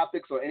any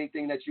topics or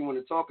anything that you want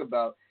to talk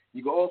about,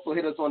 you can also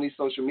hit us on these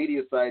social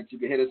media sites. You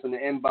can hit us in the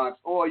inbox,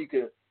 or you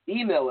can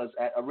email us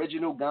at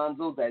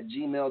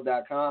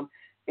originalgonzos@gmail.com.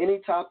 Any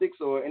topics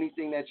or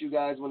anything that you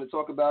guys want to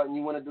talk about and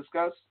you want to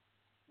discuss,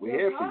 we're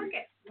here for you.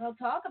 We'll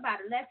talk about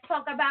it. Let's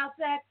talk about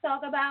sex.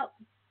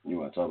 You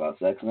want to talk about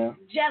sex now?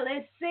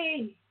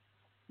 Jealousy.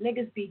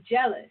 Niggas be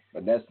jealous.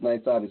 But that's a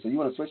nice topic. So you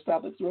want to switch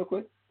topics real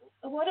quick?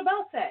 What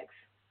about sex?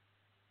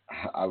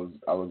 I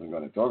wasn't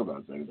going to talk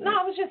about sex. No,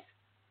 I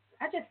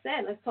just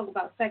said let's talk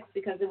about sex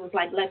because it was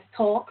like let's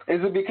talk.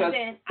 Is it because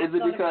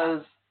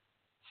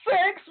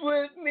sex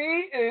with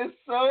me is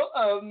so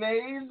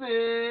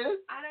amazing?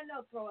 I don't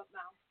know, throw up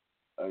mouth.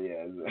 Oh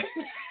yeah.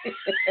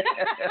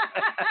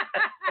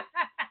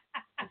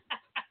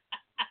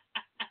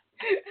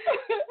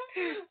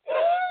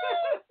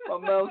 My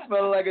mouth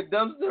smelling like a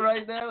dumpster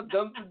right now,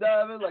 dumpster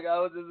diving, like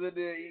I was just in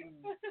there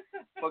eating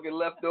fucking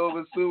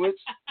leftover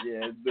sewage.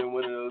 Yeah, it's been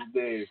one of those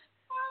days.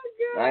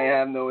 Oh, I ain't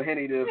have no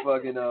Henny to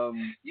fucking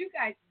You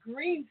got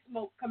green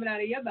smoke coming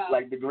out of your mouth.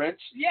 Like the Grinch?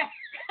 Yeah.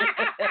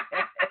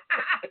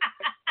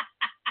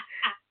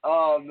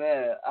 Oh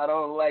man, I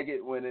don't like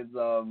it when it's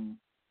on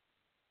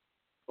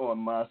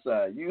my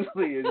side.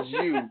 Usually it's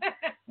you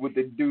with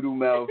the doodle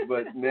mouth,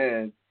 but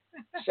man,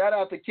 Shout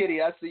out to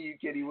Kitty. I see you,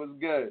 Kitty. What's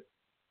good?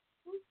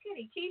 Who's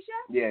Kitty? Keisha?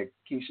 Yeah,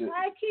 Keisha.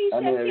 Hi, Keisha. I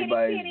know Kitty,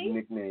 everybody's Kitty.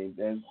 nickname.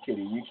 That's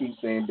Kitty. You keep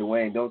saying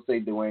Dwayne. Don't say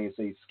Dwayne.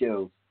 Say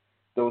Skills.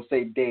 Don't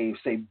say Dave.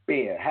 Say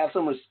Bear. Have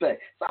some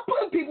respect. Stop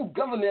putting people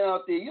government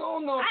out there. You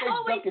don't know if I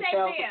always they ducking say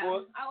child Bear.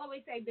 support. I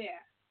always say Bear.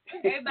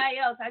 Everybody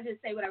else, I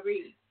just say what I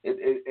read.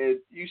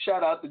 You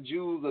shout out the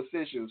Jews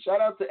officials. Shout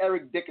out to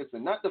Eric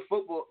Dickerson, not the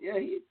football. Yeah,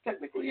 he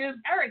technically is.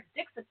 Eric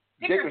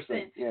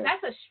Dickerson. Yeah.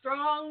 That's a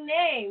strong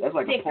name. That's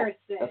like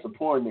Dickerson. that's a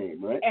porn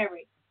name, right?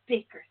 Eric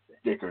Dickerson.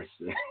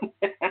 Dickerson.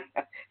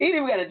 He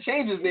didn't even got to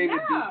change his name to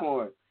do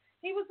porn.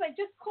 He was like,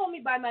 just call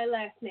me by my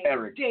last name.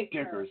 Eric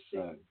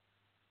Dickerson.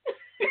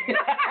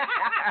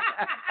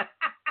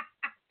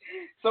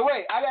 So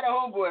wait, I got a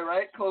homeboy,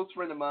 right? Close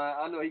friend of mine.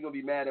 I know he's gonna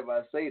be mad if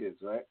I say this,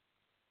 right?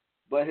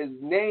 But his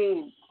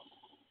name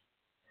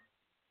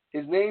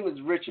is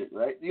Richard,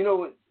 right? You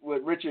know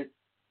what Richard,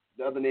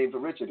 the other name for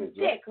Richard is,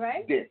 right? Dick,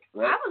 right? Dick,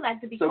 right? I would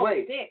like to be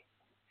called Dick.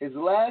 His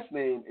last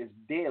name is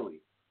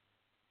Daly.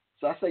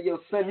 So I said, yo,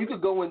 son, you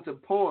could go into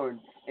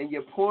porn, and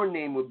your porn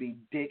name would be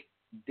Dick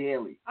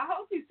Daly. I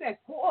hope you said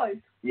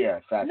pause. Yeah,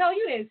 fact. No,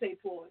 you didn't say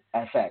pause.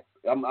 Fact.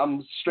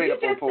 I'm straight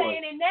up on pause. You're just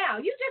saying it now.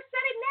 You just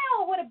said it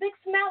now with a big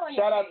smile on your face.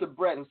 Shout out to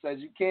Brett, who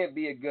says you can't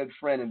be a good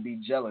friend and be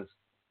jealous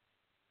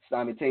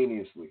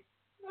simultaneously.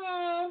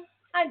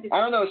 I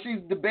don't know. She's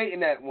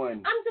debating that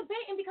one. I'm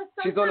debating because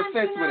sometimes, she's on the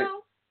fence with it.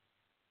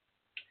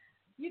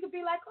 You could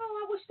be like,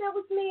 oh, I wish that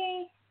was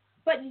me.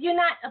 But you're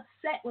not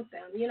upset with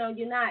them. You're not,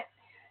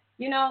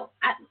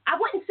 I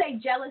wouldn't say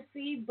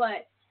jealousy,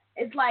 but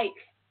it's like,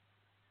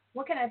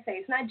 what can I say?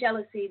 It's not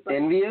jealousy, but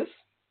envious?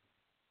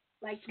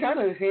 Like it's kind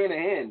of hand in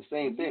hand,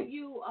 same thing.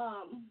 You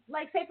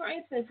like, say for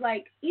instance,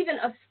 like even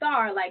a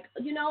star, like,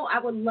 I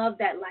would love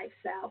that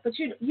lifestyle, but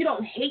you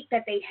don't hate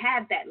that they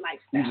have that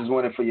lifestyle. You just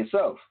want it for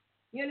yourself.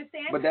 You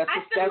understand? But that's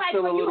like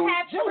still when a little you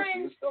have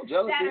jealousy. friends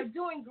that are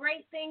doing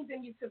great things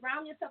and you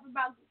surround yourself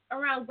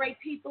around great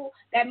people,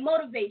 that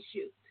motivates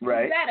you to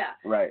do better.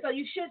 Right. So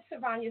you should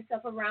surround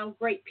yourself around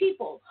great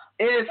people.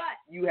 If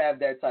you have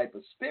that type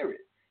of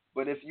spirit.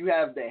 But if you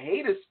have the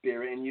hater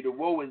spirit and you're the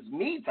woe is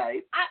me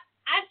type,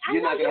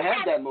 you're not going to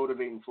have that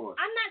motivating force.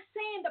 I'm not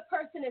saying the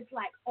person is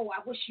like, oh,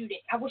 I wish she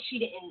didn't, I wish she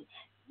didn't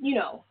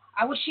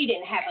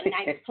have a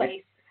nice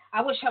place.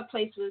 I wish her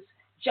place was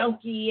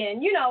junky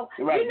and, you're not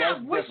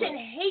wishing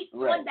hate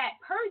on that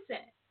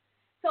person.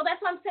 So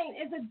that's what I'm saying.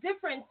 It's a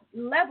different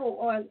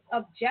level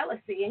of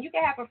jealousy. And you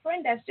can have a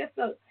friend that's just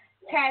a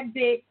tad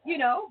bit,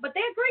 but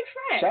they're great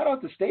friends. Shout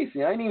out to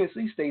Stacy. I didn't even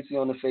see Stacy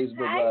on the Facebook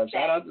Live.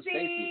 Shout out to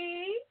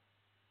Stacy.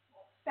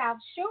 South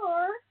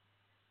Shore.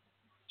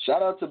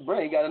 Shout out to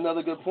Bray. He got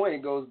another good point. He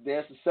goes,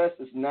 their success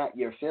is not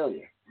your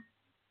failure.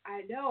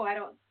 I know. I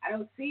don't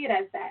see it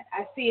as that.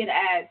 I see it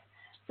as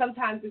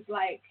sometimes it's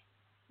like,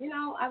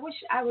 I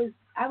wish I was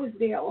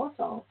there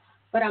also,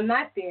 but I'm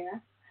not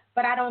there.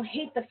 But I don't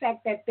hate the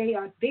fact that they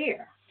are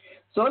there.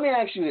 So let me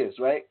ask you this,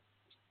 right?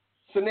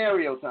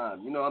 Scenario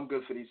time. I'm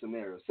good for these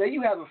scenarios. Say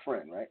you have a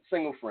friend, right?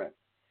 Single friend.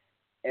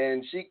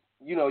 And she,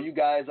 you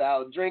guys are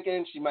out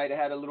drinking. She might have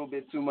had a little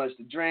bit too much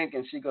to drink.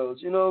 And she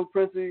goes,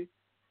 Princey,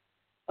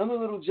 I'm a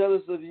little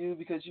jealous of you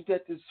because you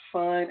got this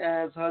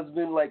fine-ass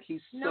husband. Like,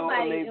 he's so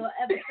amazing. Nobody will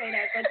ever say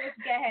that, but just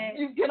go ahead.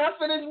 Can I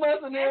finish my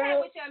scenario? Go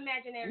ahead with your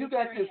imaginary You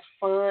got this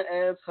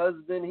fine-ass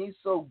husband. He's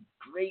so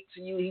great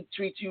to you. He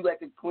treats you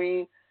like a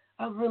queen.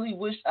 I really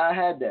wish I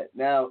had that.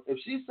 Now, if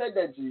she said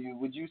that to you,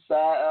 would you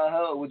side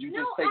her or would you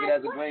just take it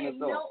as a grain of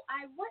salt? No,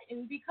 I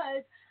wouldn't,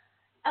 because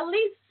at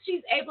least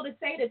she's able to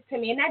say this to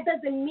me, and that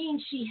doesn't mean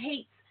she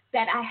hates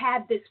that I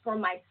have this for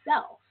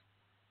myself.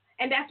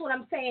 And that's what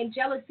I'm saying.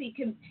 Jealousy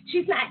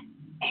she's not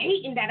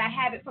hating that I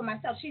have it for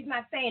myself. She's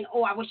not saying,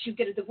 oh, I wish you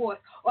get a divorce.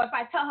 Or if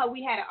I tell her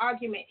we had an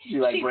argument,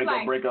 she's like, break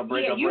up. Break up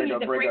with him. Leave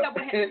that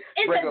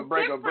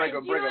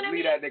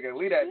nigga.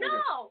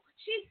 No,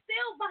 she's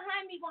still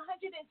behind me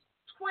 120%.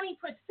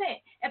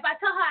 If I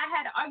tell her I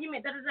had an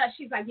argument,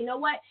 she's like, you know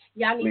what?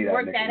 Y'all need to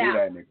work that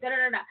out.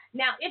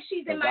 Now, if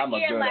she's in my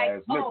ear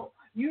like, oh,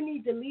 you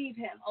need to leave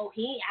him. Oh,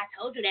 I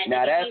told you that.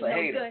 Now that's ain't a no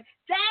hater. Good.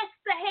 That's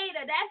the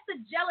hater. That's the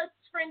jealous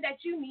friend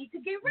that you need to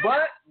get rid of.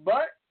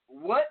 But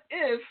what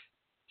if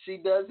she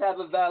does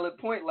have a valid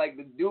point? Like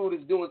the dude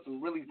is doing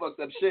some really fucked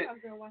up shit,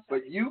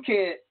 but you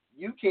can't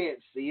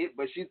see it.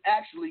 But she's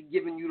actually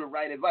giving you the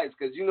right advice,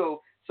 because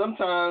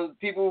sometimes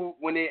people,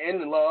 when they're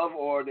in love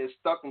or they're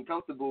stuck and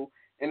comfortable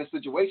in a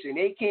situation,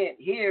 they can't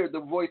hear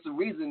the voice of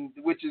reason,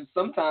 which is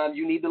sometimes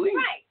you need to leave.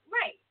 Right.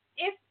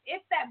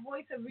 If that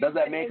voice of reason, does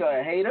that make her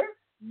a hater?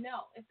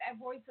 No, if that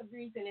voice of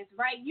reason is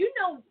right,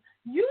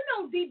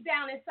 deep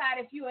down inside,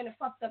 if you're in a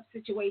fucked up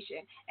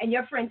situation and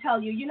your friend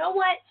tell you, you know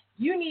what,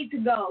 you need to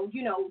go,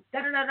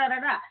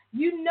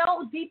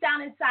 deep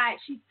down inside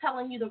she's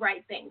telling you the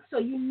right thing, so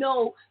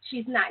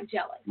she's not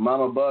jealous.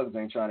 Mama Bugs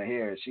ain't trying to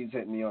hear it. She's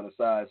hitting me on the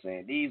side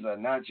saying, these are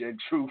not your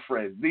true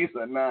friends.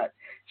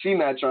 She's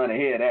not trying to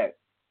hear that.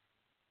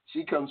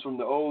 She comes from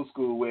the old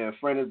school where a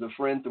friend is a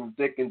friend through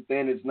thick and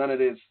thin. It's none of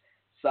this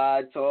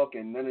side talk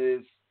and none of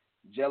this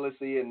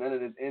jealousy and none of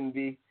this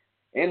envy.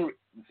 And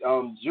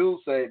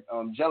Jules said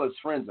jealous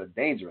friends are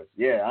dangerous.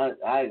 Yeah,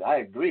 I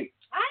agree.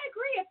 I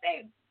agree. If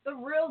they the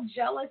real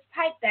jealous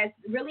type that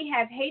really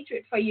have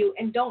hatred for you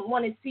and don't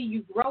want to see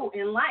you grow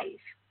in life,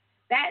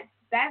 that's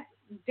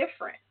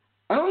different.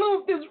 I don't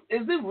know if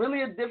is there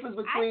really a difference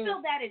between. I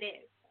feel that it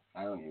is.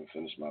 I don't even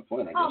finish my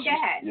point. I go guess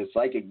ahead. Your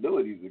psychic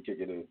abilities are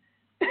kicking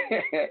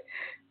in.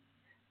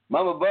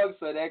 Mama Bug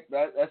said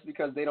that's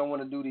because they don't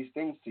want to do these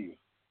things to you.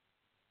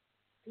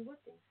 Do what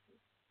things?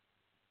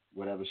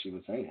 Whatever she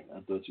was saying.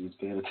 I thought you was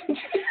paying attention.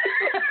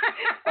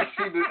 I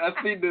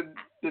see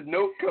the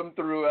note come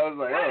through. I was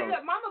like, oh.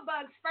 Mama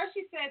Bugs, first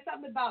she said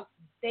something about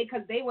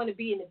because they want to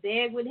be in the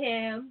bed with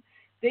him.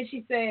 Then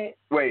she said.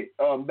 Wait,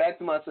 back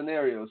to my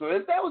scenario. So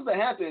if that was to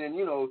happen and,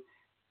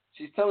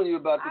 she's telling you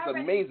about this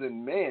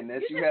amazing man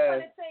that you have.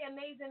 You just want to say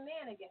amazing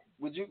man again.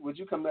 Would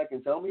you come back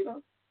and tell me,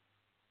 though?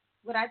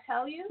 Would I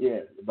tell you?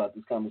 Yeah, about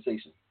this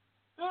conversation.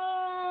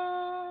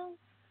 I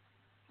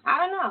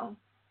don't know.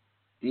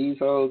 These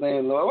hoes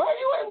ain't loyal. Why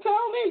you wouldn't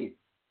tell me?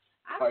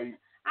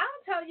 I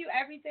don't tell you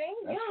everything.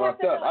 That's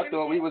fucked up. I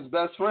thought we was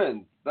best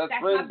friends. Best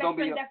friends don't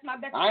be. That's my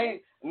best friend.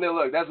 No,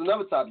 look, that's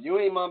another topic. You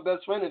ain't my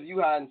best friend if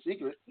you hiding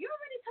secrets. You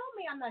already told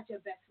me I'm not your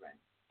best friend.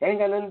 That ain't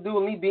got nothing to do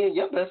with me being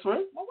your best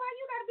friend. Well, why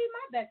you gotta be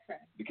my best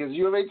friend? Because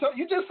you already told.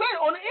 You just said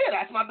on the air,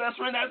 that's my best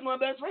friend. That's my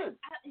best friend.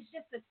 It's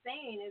just a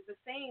saying. It's a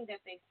saying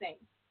that they say.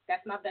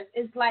 That's my best.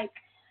 It's like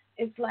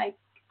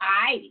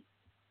I.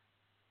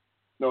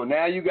 No,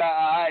 now you got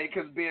I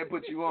because Ben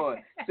put you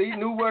on. See,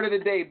 new word of the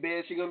day,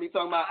 Ben. She gonna be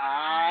talking about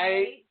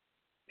I.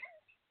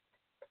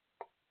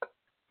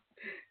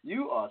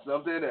 You are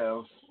something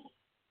else.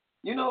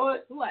 You know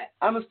what? What?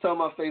 I must tell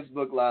my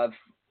Facebook Live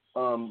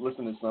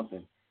listener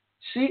something.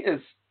 She is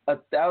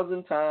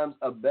 1,000 times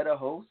a better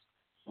host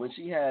when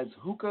she has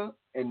hookah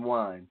and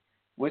wine.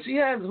 When she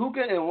has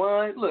hookah and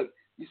wine, look,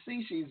 you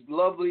see she's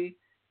lovely.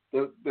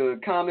 The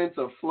comments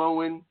are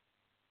flowing.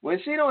 When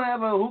she don't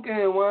have a hookah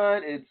and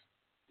wine, it's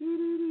you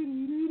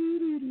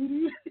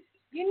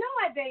know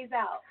my day's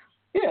out.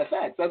 Yeah,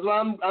 facts. That's why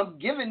I'm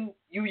giving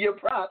you your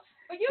props.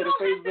 But you don't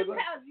have to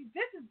tell.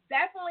 This is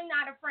definitely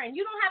not a friend.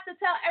 You don't have to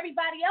tell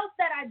everybody else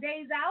that our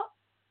day's out.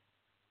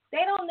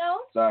 They don't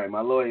know. Sorry,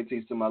 my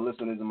loyalties to my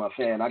listeners and my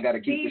fan. I gotta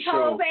keep the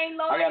show.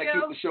 I gotta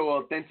keep the show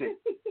authentic.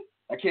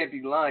 I can't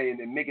be lying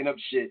and making up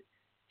shit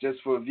just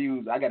for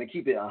views. I gotta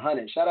keep it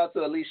 100. Shout out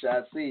to Alicia.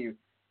 I see you.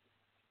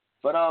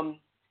 But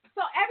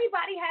So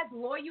everybody has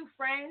loyal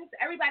friends.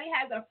 Everybody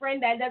has a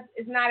friend that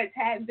is not a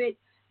tad bit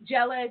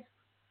jealous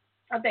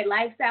of their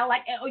lifestyle.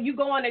 Like, oh, you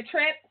go on a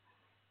trip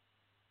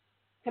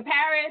to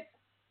Paris.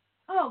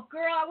 Oh,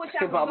 girl, I wish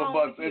I was going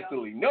with you.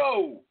 Instantly.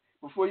 No,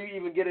 before you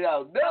even get it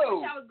out. No. I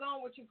wish I was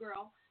going with you,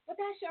 girl. But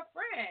that's your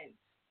friend,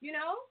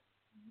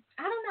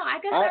 I don't know. I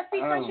guess I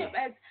see friendship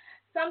as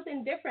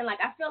something different. Like,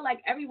 I feel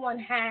like everyone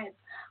has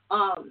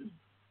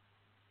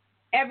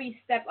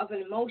every step of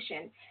an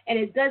emotion, and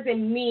it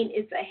doesn't mean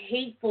it's a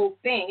hateful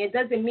thing. It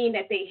doesn't mean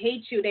that they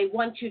hate you. They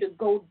want you to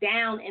go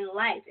down in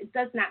life. It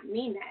does not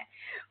mean that.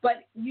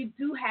 But you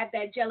do have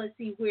that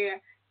jealousy where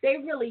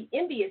they're really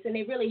envious and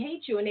they really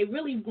hate you and they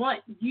really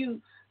want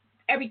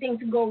everything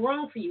to go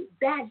wrong for you.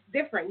 That's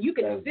different. You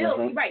can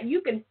right. You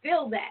can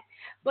feel that.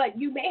 But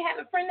you may have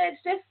a friend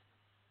that's just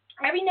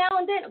every now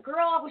and then,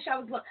 girl, I wish I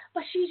was going.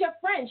 But she's your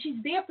friend. She's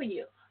there for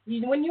you.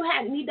 When you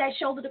need that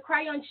shoulder to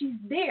cry on, she's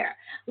there.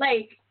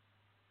 Like,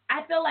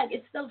 I feel like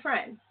it's still a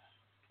friend.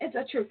 It's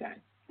a true friend.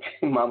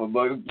 Mama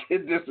Bugs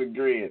is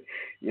disagreeing.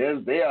 Yes,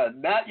 they are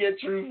not your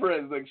true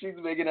friends. Like, she's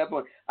making that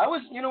point. I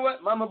wish, you know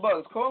what, Mama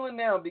Bugs, call in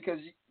now because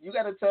you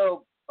got to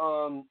tell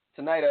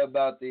tonight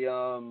about the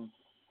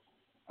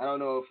I don't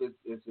know if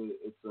it's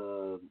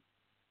a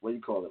what do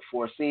you call it?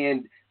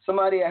 Foreseeing.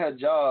 Somebody at her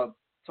job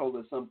told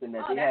her something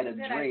that they had a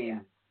dream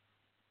idea.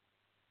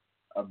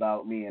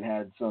 About me and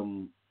had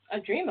a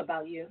dream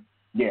about you.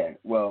 Yeah,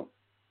 well,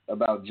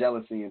 about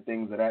jealousy and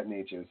things of that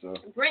nature. So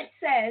Brent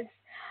says,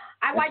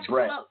 I watch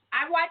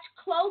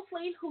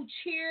closely who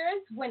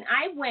cheers when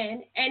I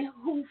win and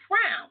who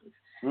frowns.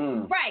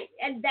 Right,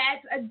 and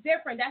that's a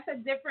different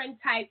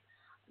type.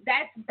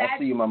 I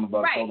see you, Mama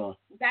Bugs. Right. Hold on.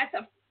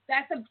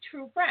 That's a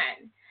true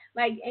friend.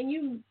 Like,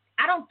 and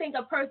I don't think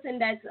a person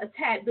that's a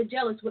tad bit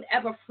jealous would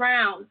ever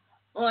frown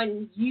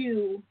on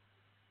you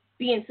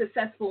being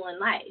successful in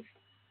life.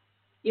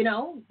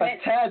 A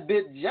tad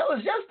bit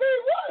jealous? Yes,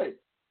 they would.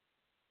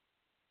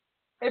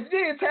 If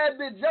they're a tad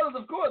bit jealous,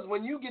 of course,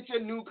 when you get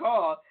your new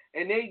car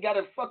and they got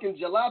a fucking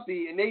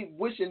jalopy and they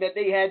wishing that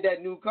they had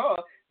that new car,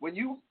 when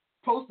you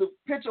post a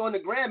picture on the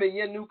gram in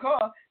your new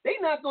car, they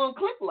not going to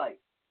click like.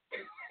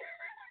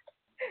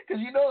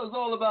 Because it's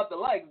all about the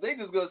likes. They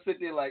just going to sit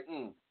there like,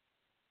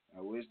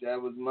 I wish that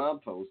was my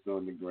post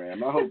on the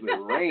gram. I hope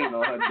it rained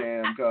on her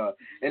damn car.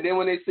 And then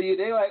when they see you,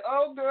 they like,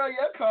 oh, girl,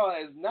 your car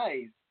is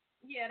nice.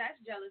 Yeah, that's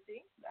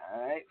jealousy.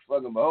 All right,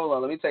 fuck them. But hold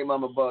on, let me take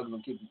Mama Bugs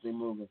and keep the thing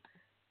moving.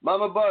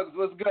 Mama Bugs,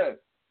 what's good?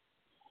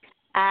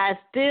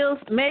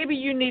 Maybe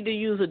you need to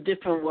use a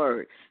different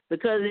word.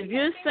 Because if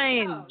you're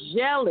saying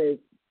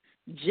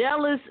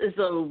jealous is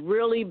a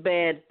really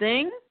bad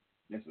thing.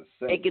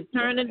 It can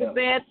turn into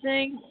bad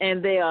things,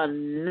 and they are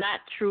not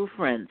true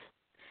friends.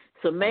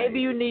 So maybe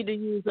you need to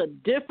use a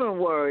different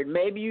word.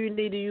 Maybe you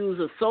need to use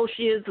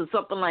associates or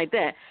something like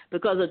that,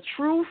 because a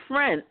true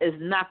friend is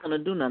not going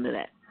to do none of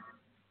that.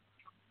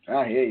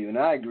 I hear you, and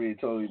I agree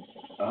totally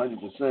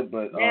 100%.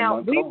 But now,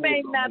 we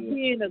may not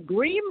be in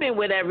agreement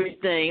with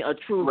everything, a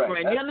true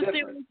friend. You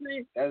understand what I'm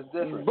saying? That's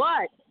different.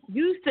 But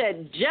you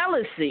said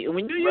jealousy.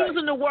 When you're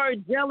using the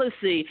word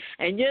jealousy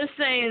and you're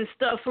saying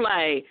stuff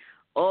like,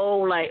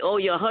 oh,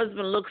 your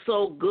husband looks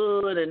so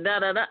good and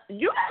da-da-da,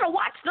 you got to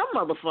watch them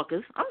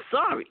motherfuckers. I'm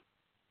sorry.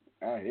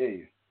 I hear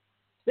you.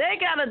 They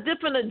got a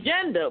different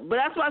agenda, but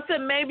that's why I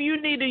said maybe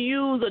you need to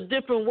use a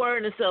different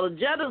word instead of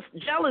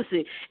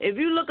jealousy. If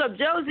you look up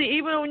jealousy,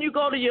 even when you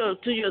go to your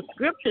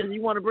scriptures,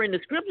 you want to bring the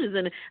scriptures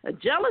in.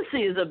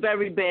 Jealousy is a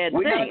very bad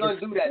thing. We're not going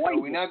to do that, though.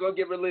 We're not going to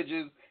get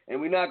religious,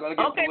 and we're not going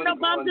to get political.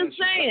 But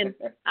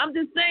I'm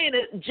just saying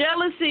that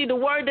jealousy, the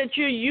word that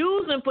you're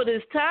using for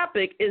this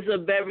topic, is a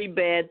very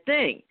bad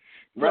thing.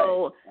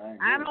 So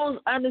I don't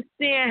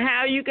understand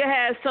how you can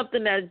have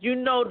something that you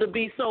know to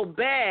be so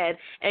bad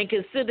and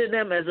consider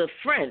them as a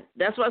friend.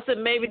 That's why I said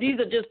maybe these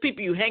are just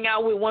people you hang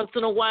out with once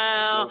in a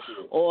while,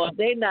 or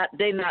they not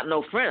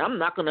no friend. I'm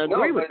not going to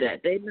agree with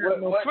that. They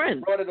not no friend.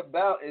 What brought it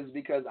about is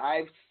because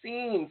I've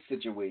seen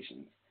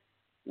situations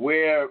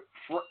where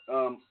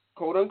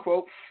quote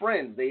unquote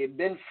friends, they have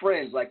been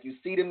friends, like you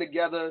see them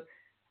together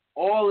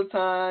all the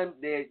time.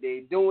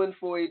 They're doing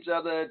for each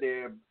other.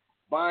 They're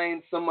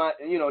buying somebody,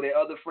 their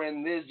other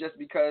friend this just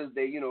because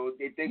they think it was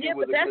a good thing. Yeah,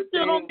 but that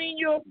still don't mean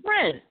you're a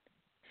friend.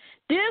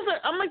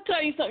 I'm going to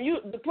tell you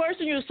something. The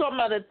person you was talking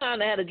about at the time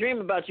that had a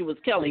dream about you was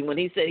Kelly, when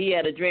he said he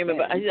had a dream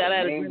about you. I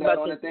had a dream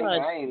about your son.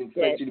 I ain't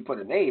expect you to put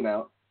a name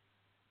out.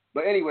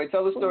 But anyway,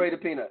 tell the story to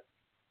Peanut.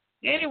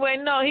 Anyway,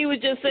 no, he was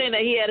just saying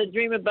that he had a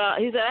dream about,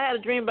 he said, I had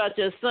a dream about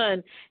your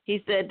son.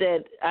 He said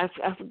that, I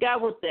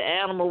forgot what the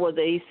animal was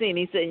that he seen.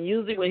 He said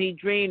usually when he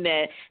dreamed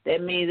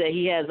that means that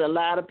he has a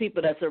lot of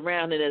people that's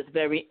around him that's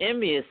very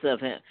envious of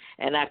him.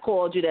 And I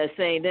called you that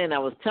same day and I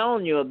was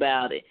telling you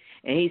about it.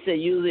 And he said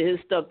usually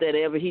his stuff that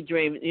ever he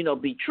dreamed,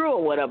 be true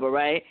or whatever,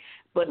 right?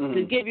 But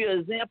to give you an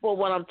example of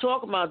what I'm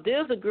talking about,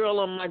 there's a girl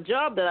on my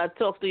job that I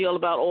talk to y'all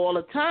about all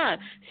the time.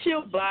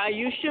 She'll buy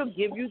you, she'll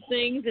give you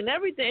things and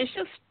everything, and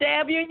she'll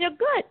stab you in your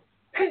gut.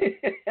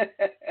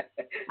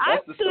 I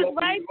stood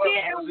right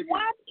there and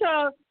watched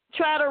her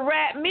try to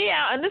rat me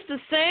out. And this is the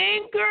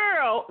same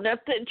girl. Now,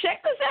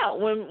 check this out.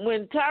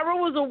 When Tyra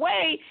was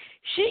away,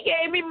 she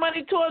gave me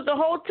money towards the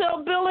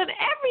hotel bill and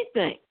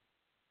everything.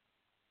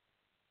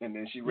 And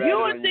then she you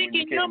were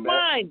thinking in your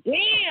mind,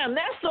 damn,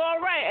 that's all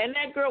right. And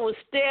that girl would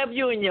stab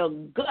you in your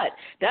gut.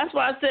 That's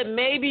why I said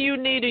maybe you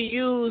need to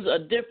use a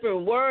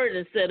different word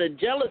instead of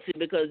jealousy,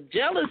 because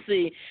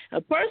jealousy, a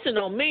person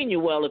don't mean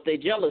you well if they're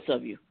jealous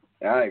of you.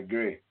 I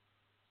agree.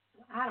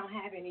 I don't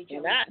have any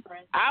jealous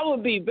friends. I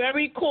would be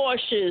very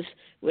cautious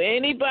with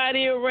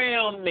anybody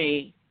around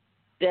me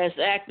that's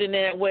acting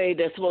that way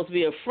that's supposed to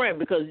be a friend,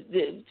 because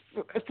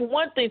for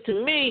one thing,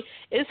 to me,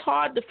 it's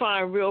hard to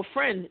find real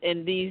friends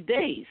in these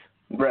days.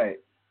 Right.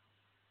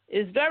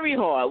 It's very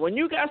hard. When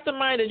you got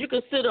somebody that you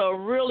consider a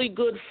really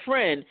good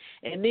friend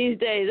in these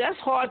days, that's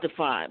hard to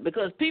find,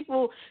 because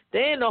people,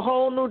 they're in a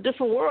whole new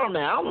different world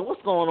now. I don't know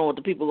what's going on with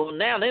the people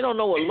now. They don't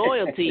know what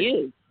loyalty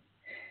is.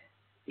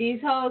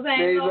 These hoes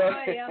ain't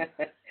loyal.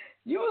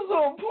 You was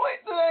on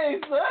point today,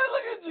 son.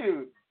 Look at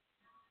you.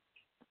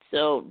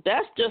 So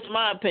that's just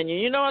my opinion.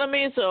 You know what I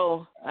mean?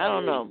 So I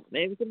don't know.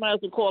 Maybe somebody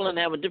else will call and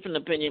have a different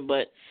opinion,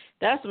 but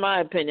that's my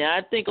opinion.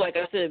 I think, like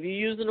I said, if you're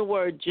using the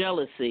word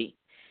jealousy,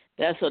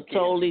 that's a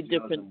totally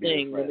different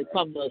thing when it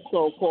comes to a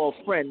so-called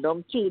friend.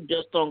 Them two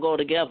just don't go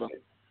together.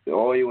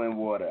 Oil and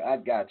water. I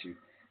got you.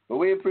 But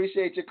we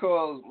appreciate your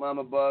calls,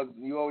 Mama Bugs.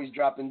 You always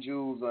dropping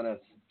jewels on us.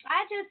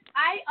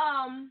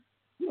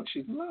 Look,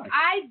 she's lying.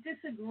 I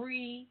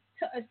disagree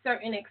to a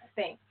certain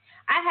extent.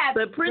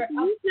 But Prince,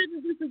 you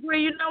shouldn't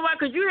disagree. You know why?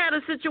 Because you had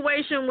a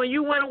situation when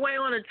you went away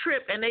on a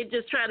trip and they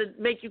just tried to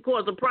make you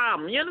cause a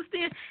problem. You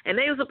understand? And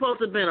they were supposed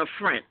to have been a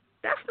friend.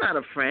 That's not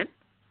a friend.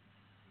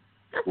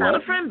 That's not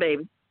a friend,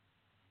 baby.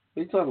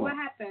 What are you talking about? What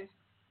happened?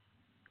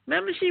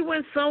 Remember, she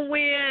went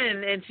somewhere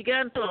and she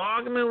got into an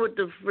argument with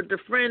the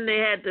friend. They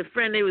had the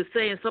friend. They was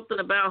saying something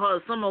about her,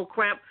 some old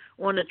crap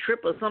on the trip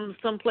or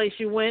some place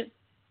she went.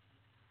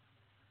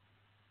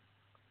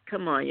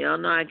 Come on, y'all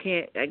know I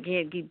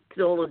can't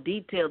get all the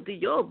details.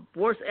 You're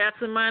worse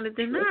absent-minded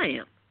than I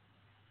am.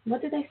 What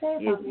did they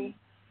say about me?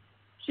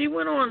 She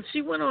went on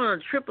a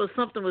trip or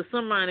something with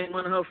somebody,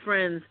 one of her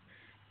friends.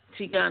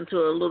 She got into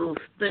a little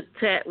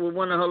tat with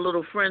one of her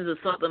little friends or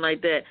something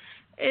like that.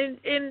 And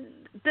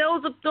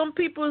them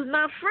people is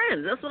not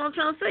friends. That's what I'm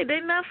trying to say.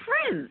 They're not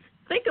friends.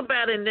 Think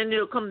about it, and then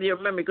it'll come to your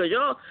memory, because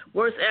you're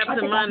worse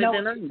absent-minded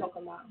than I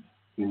am.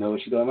 You know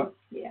what she's talking about?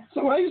 Yeah.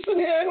 So why you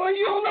sitting here like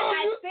you don't know?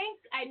 I think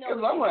I know.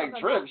 Because I'm like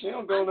Trip. She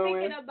don't go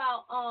nowhere. I'm thinking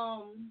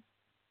about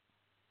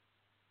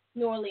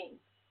New Orleans.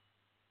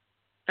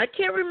 I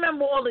can't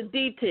remember all the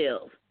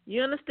details.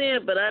 You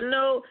understand? But I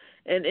know,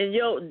 and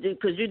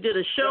because you did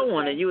a show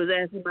on it, you was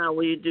asking about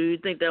what do you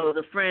think that was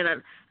a friend?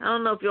 I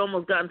don't know if you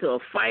almost got into a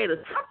fight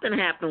or something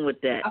happened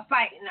with that. A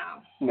fight?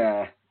 No.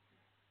 Nah.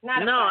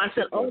 Not a no, fight. I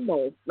said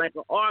almost, like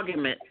an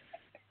argument.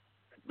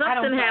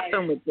 Something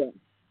happened with that.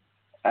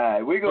 All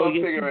right, we're going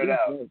to figure it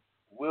out.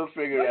 We'll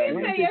figure it out.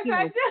 What you say, yes,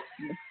 I do?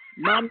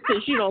 Mom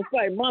said she don't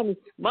fight. Mommy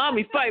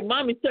fight.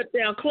 Mommy shut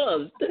down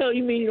clubs. The hell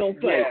you mean you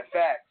don't fight? Yeah,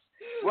 facts.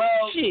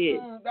 Well, shit.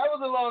 That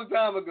was a long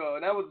time ago,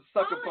 and that was a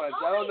sucker punch.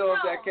 I don't know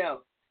if that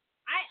counts.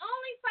 I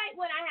only fight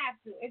when I have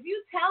to. If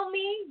you tell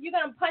me you're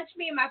going to punch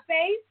me in my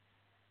face,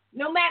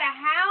 no matter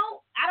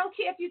how, I don't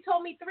care if you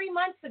told me 3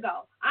 months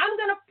ago, I'm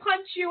going to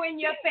punch you in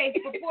your face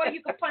before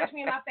you can punch me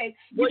in my face.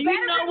 You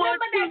better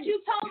remember that you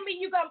told me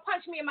you're going to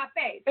punch me in my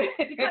face.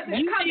 Because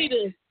it's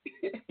coming.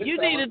 You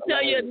need to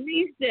tell your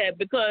niece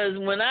that, because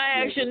when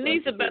I asked your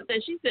niece about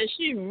that, she said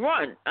she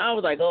run. I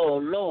was like, oh,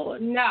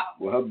 Lord. No.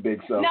 Well, her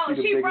big self. No,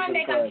 she run,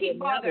 they going to keep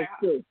bothering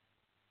her.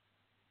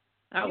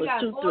 I was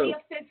too through. You got to pull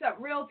your fists up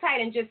real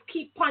tight and just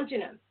keep punching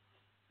them.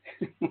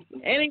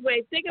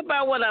 Anyway, think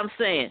about what I'm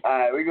saying. All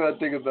right, we're going to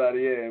think about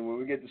it, yeah, when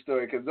we get the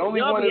story, because the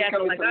only one that's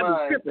coming to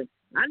mind.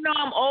 I know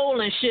I'm old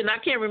and shit, and I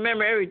can't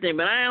remember everything,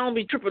 but I don't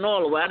be tripping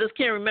all the way. I just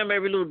can't remember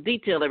every little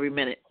detail every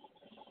minute.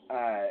 All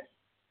right.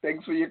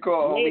 Thanks for your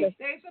call, homie.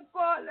 Thanks for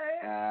calling.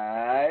 All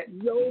right.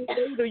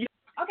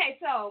 Okay,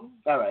 so.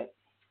 All right.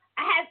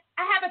 I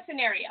have a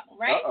scenario,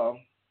 right? Uh-oh.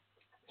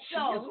 So,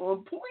 she is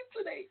on point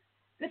today.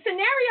 The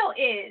scenario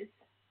is,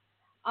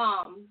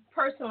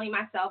 personally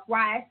myself,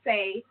 where I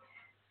say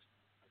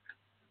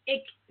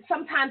it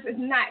sometimes it's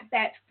not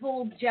that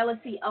full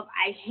jealousy of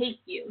I hate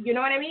you. You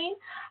know what I mean?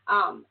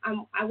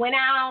 I went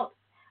out,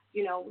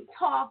 we're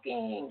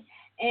talking,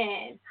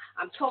 and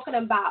I'm talking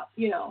about,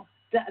 the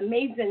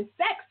amazing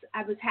sex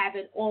I was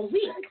having all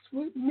week. Sex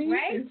with me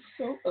is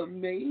so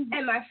amazing.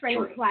 And my friend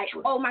was like,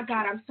 oh my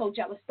God, I'm so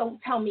jealous. Don't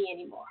tell me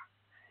anymore.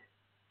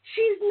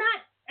 She's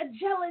not a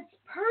jealous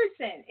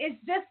person.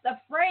 It's just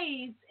a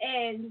phrase,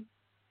 and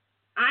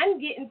I'm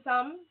getting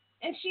some,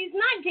 and she's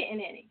not getting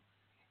any.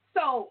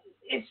 So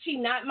is she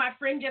not my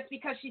friend just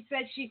because she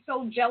said she's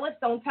so jealous?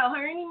 Don't tell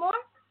her anymore?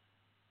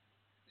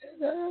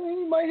 Do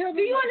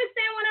you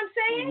understand what I'm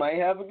saying? You might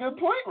have a good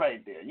point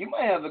right there.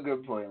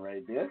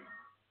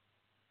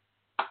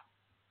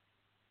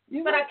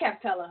 But I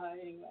kept telling her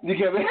anyway. You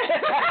kept it?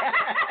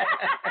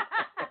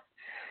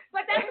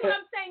 But that's what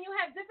I'm saying. You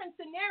have different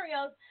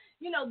scenarios.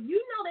 You know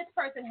this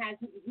person has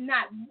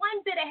not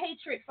one bit of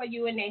hatred for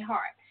you in their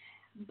heart.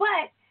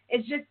 But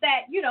it's just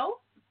that,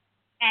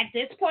 at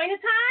this point in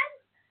time,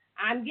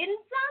 I'm getting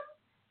some.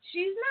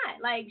 She's not.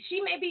 Like, she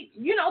may be,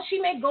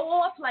 she may go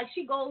off like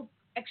she goes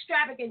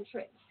extravagant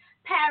trips.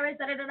 Paris,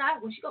 da-da-da-da.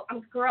 When she go,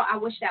 girl, I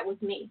wish that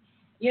was me.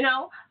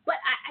 But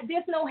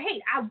there's no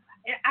hate. I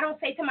don't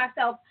say to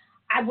myself,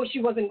 I wish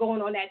you wasn't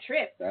going on that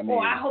trip.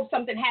 Or I hope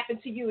something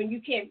happened to you and you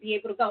can't be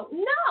able to go.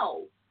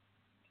 No.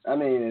 I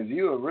mean, if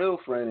you're a real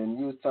friend and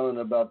you was telling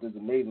her about this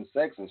amazing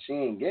sex and she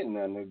ain't getting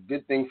none, the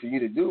good thing for you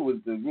to do was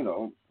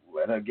to,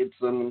 let her get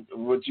some of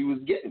what you was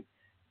getting.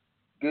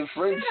 Good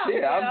friends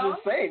share. I'm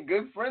just saying,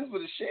 good friends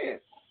would have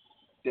shared.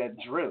 That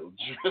drill.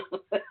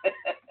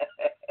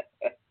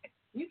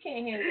 You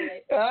can't handle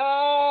it.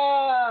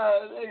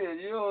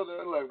 Nigga, you don't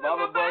know. Look,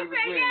 Mama Bugs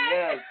agree.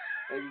 Yes,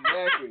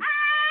 exactly.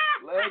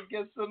 Let's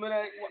get some of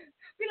that.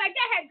 Be like,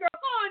 that had girl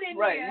going in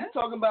right, there. Right, you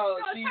talking about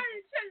she go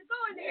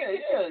in there.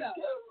 Yeah.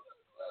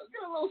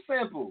 Get a little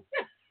sample.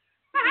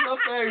 Enough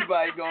for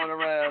everybody going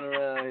around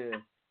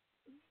here.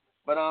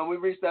 But we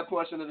reached that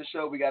portion of the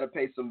show. We got to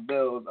pay some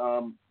bills.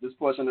 This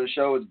portion of the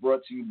show is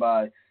brought to you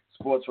by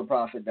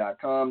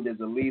sportsforprofit.com. There's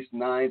at least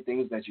 9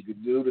 things that you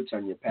could do to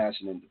turn your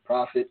passion into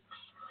profit.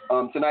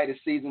 Tonight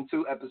is season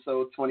 2,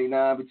 episode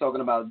 29. We're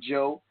talking about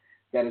J.O.E.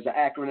 That is an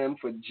acronym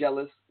for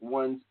Jealous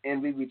One's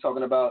Envy. We're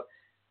talking about,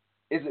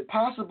 is it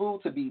possible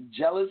to be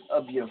jealous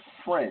of your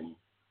friend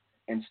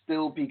and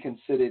still be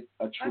considered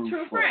a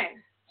true friend?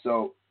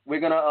 So we're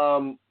going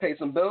to pay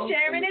some bills.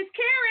 Sharing is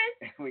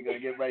caring. We're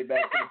going to get right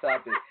back to the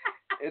topic.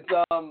 It's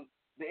the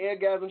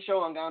Airgasm Show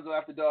on Gonzo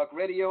After Dark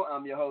Radio.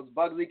 I'm your host,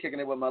 Bugsy,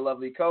 kicking it with my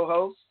lovely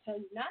co-host.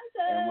 And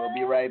we'll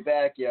be right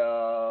back,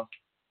 y'all.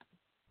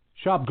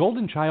 Shop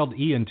Golden Child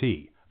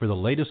ENT for the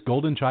latest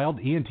Golden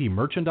Child ENT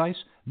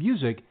merchandise,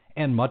 music,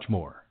 and much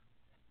more.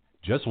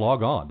 Just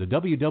log on to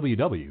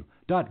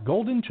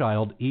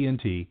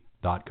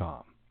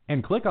www.goldenchildent.com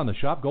and click on the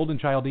Shop Golden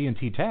Child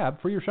ENT tab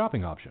for your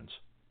shopping options.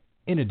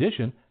 In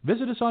addition,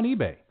 visit us on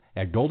eBay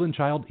at Golden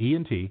Child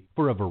ENT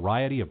for a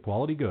variety of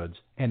quality goods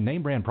and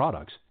name brand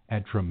products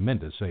at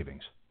tremendous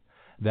savings.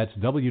 That's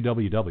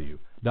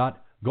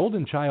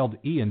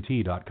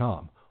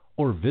www.goldenchildent.com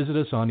or visit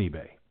us on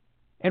eBay.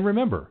 And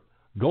remember,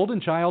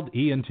 Golden Child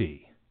ENT.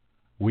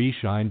 We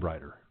shine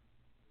brighter.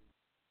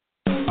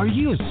 Are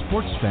you a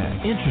sports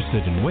fan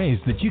interested in ways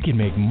that you can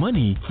make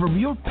money from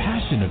your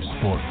passion of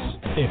sports?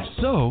 If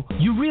so,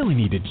 you really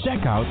need to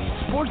check out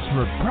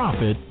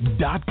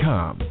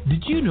sportsforprofit.com.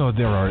 Did you know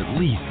there are at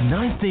least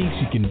 9 things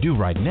you can do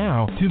right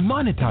now to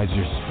monetize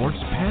your sports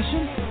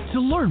passion? To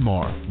learn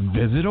more,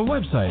 visit our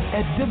website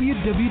at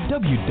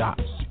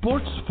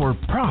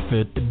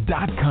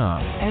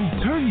www.sportsforprofit.com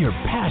and turn your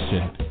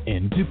passion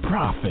into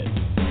profit.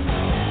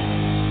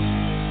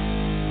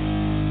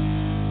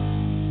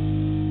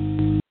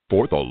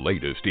 For the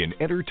latest in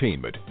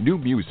entertainment, new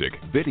music,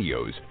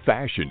 videos,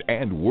 fashion,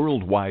 and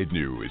worldwide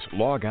news,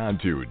 log on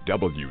to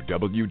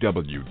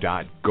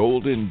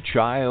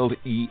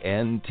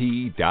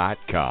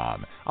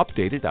www.goldenchildent.com.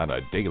 Updated on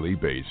a daily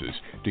basis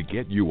to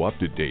get you up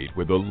to date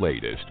with the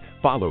latest.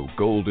 Follow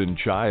Golden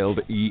Child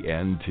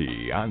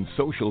ENT on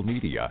social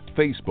media,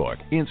 Facebook,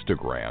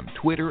 Instagram,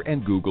 Twitter,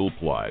 and Google+.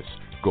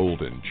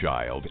 Golden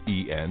Child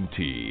ENT.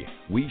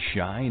 We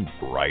shine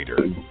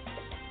brighter.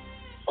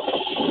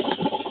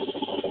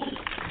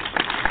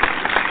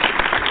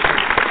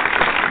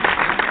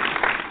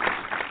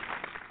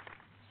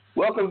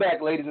 Welcome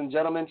back, ladies and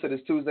gentlemen, to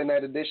this Tuesday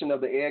night edition of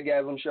the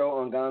Airgasm Show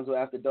on Gonzo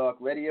After Dark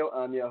Radio.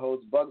 I'm your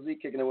host,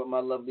 Bugsy, kicking it with my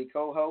lovely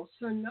co-host.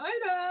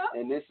 Sonida.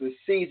 And this is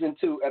Season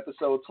 2,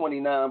 Episode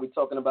 29. We're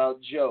talking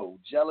about Joe,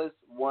 jealous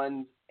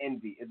one's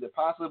envy. Is it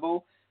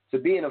possible to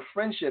be in a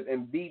friendship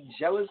and be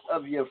jealous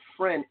of your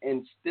friend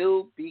and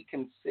still be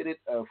considered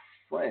a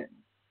friend?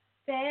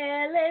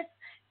 Fellas,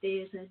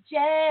 there's a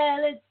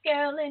jealous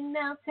girl in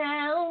our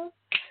town.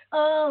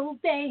 Oh,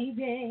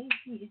 baby.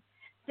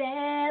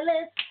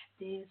 Fellas,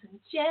 there's a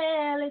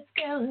jealous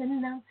girl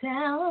in our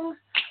town.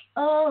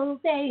 Oh,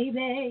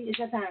 baby. It's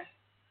your time.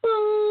 Ooh.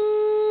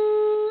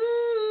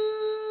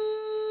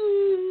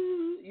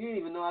 You didn't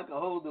even know I could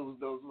hold those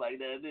like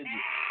that, did you?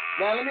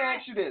 Now, let me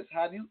ask you this.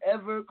 Have you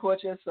ever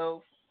caught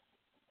yourself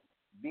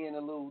being a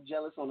little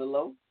jealous on the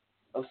low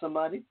of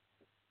somebody?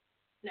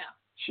 No.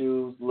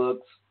 Shoes,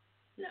 looks?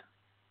 No.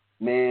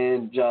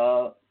 Man,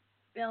 job?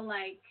 Feel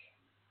like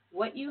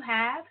what you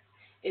have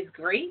is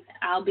great.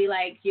 I'll be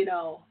like,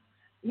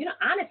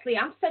 honestly,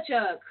 I'm such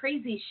a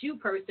crazy shoe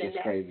person It's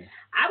that crazy.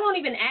 I won't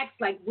even ask,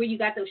 like, where you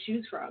got those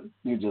shoes from.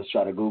 You just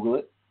try to Google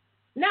it?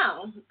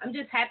 No, I'm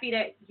just happy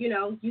that,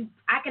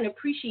 I can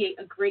appreciate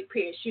a great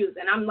pair of shoes.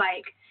 And I'm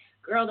like,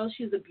 girl, those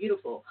shoes are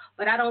beautiful.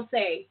 But I don't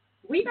say,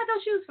 where you got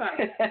those shoes from?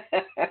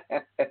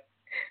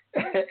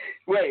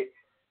 Wait.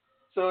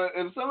 So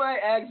if somebody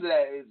asks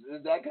that,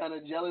 is that kind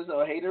of jealous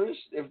or haterish?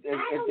 If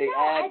they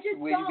ask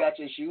where you got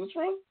your shoes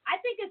from? I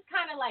think it's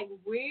kind of like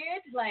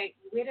weird. Like,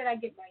 where did I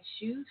get my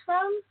shoes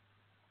from?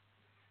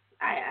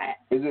 I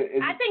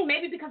think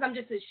maybe because I'm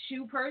just a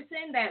shoe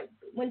person that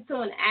when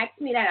someone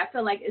asks me that, I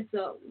feel like it's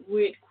a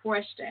weird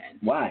question.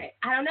 Why?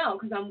 I don't know,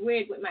 because I'm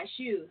weird with my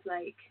shoes.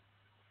 Like,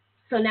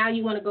 so now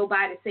you want to go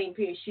buy the same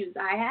pair of shoes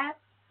I have?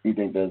 You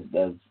think that's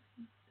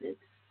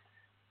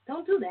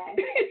don't do that.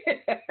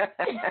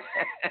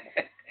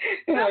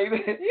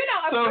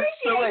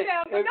 Appreciate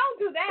them, but don't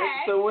do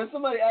that. So when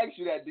somebody asks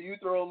you that, do you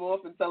throw them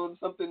off and tell them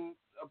something,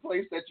 a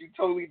place that you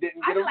totally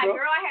didn't get them from? I'm like,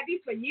 girl, I had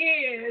these for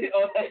years.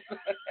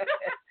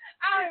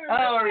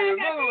 I don't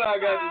remember where I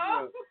got these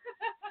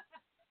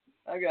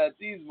from. I got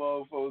these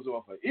mofos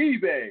off of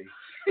eBay.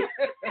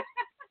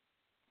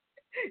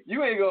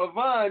 You ain't gonna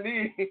find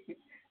these.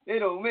 They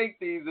don't make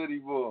these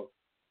anymore.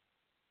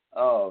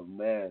 Oh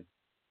man.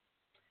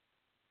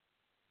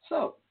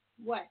 So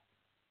what?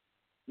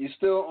 You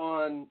still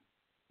on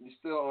the? I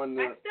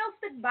still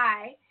stick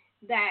by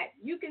that.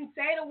 You can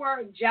say the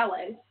word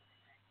jealous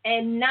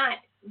and not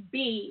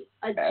be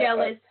a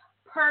jealous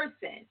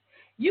person.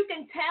 You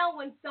can tell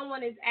when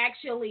someone is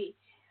actually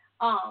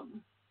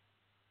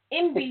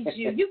envies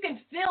you. You can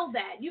feel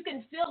that. You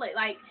can feel it.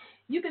 Like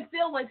you can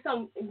feel when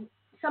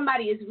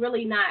somebody is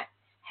really not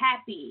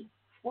happy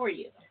for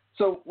you.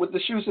 So with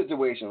the shoe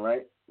situation,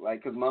 right?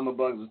 Like, because Mama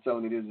Bugs was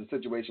telling me there's a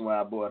situation where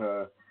I bought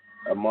her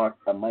a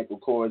Michael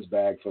Kors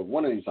bag for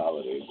one of these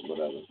holidays or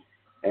whatever.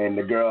 And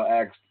the girl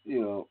asked,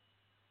 where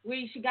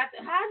she got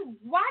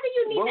why do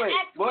you need to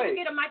ask where to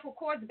get a Michael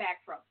Kors bag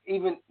from?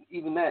 Even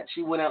that,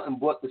 she went out and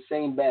bought the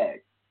same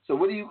bag. So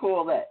what do you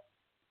call that?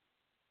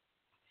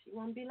 She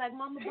want to be like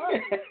Mama Bugs. I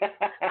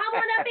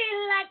want to be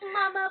like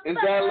Mama Bugs. Is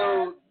that a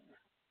little,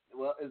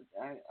 well,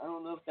 I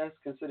don't know if that's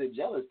considered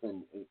jealous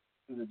then.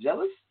 Is it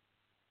jealous?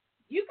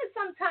 You could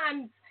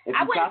sometimes,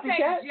 I wouldn't say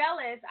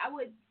jealous. I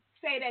would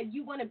say that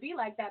you want to be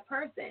like that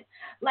person.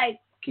 Like,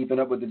 keeping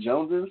up with the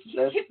Joneses?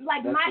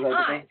 Like my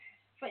aunt,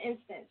 for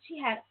instance, she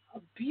had a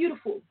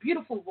beautiful,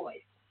 beautiful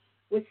voice.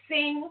 Would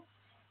sing,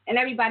 and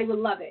everybody would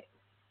love it.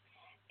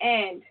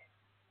 And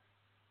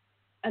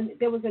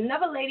there was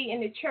another lady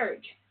in the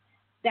church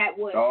that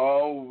would...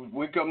 Oh,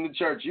 we come to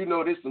church. You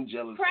know there's some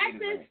jealous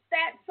practice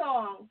that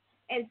song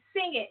and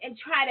sing it and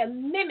try to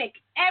mimic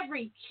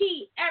every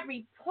key,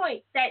 every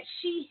point that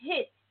she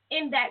hit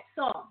in that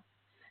song.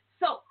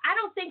 So I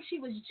don't think she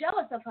was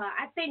jealous of her.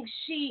 I think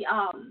she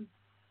idolized.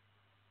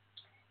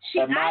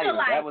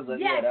 That was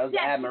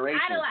admiration.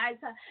 She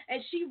idolized her,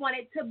 and she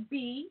wanted to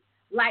be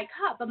like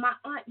her. But my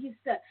aunt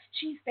used to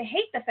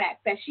hate the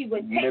fact that she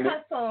would take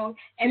her song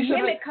and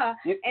mimic her.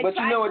 But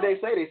you know what they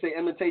say? They say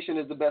imitation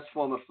is the best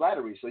form of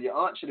flattery. So your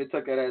aunt should have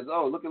took it as,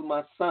 oh, look at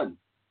my son.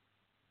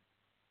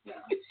 No,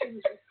 she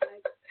was just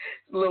like,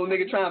 little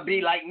nigga trying to be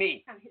like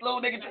me.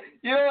 Little nigga,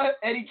 you know what?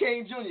 Eddie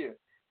Kane Jr.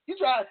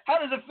 How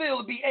does it feel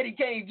to be Eddie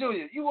Kane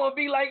Jr.? You want to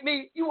be like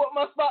me? You want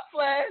my spot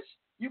flash?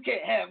 You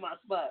can't have my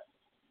spot.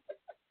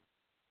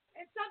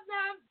 And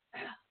sometimes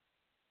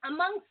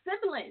among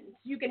siblings,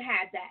 you can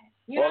have that.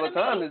 You All know the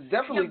what time. I mean? There's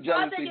definitely Your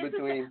brother, jealousy your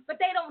between. sister, but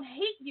they don't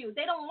hate you.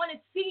 They don't want to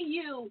see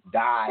you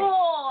Die.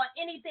 or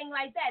anything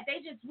like that.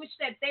 They just wish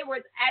that they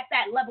were at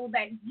that level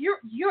that you're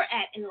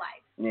at in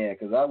life. Yeah,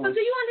 because I was. So do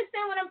you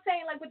understand what I'm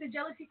saying? Like with the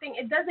jealousy thing,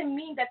 it doesn't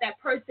mean that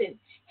person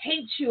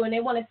hates you and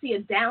they want to see a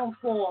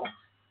downfall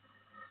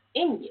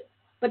in you.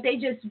 But they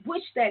just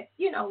wish that,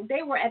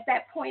 they were at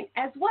that point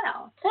as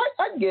well.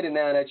 I get it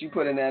now that you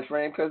put in that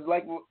frame, because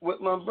like with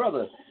my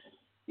brother,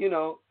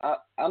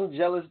 I'm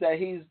jealous that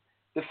he's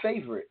the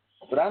favorite,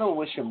 but I don't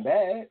wish him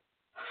bad.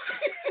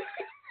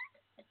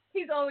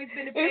 He's always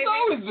been the favorite. He's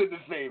always been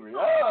the favorite.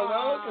 I don't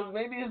know, because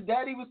maybe his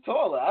daddy was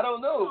taller. I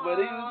don't know, but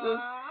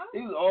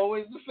he was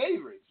always the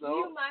favorite. So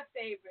you my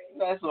favorite.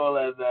 That's all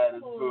that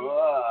matters.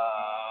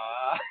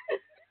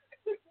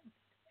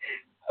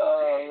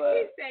 Oh,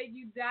 he said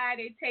you die,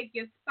 they take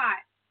your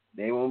spot.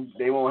 They won't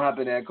hop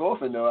in that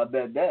coffin though. I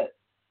bet that.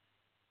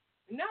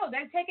 No,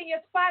 they're taking your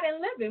spot and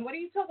living. What are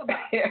you talking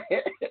about?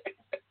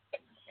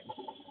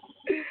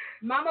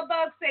 Mama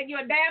Bug said you're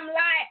a damn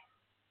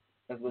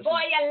liar. Boy, you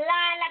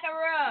lying like a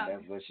rug.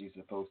 That's what she's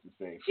supposed to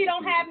say. She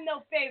don't have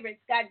no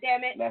favorites,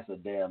 goddammit. That's a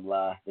damn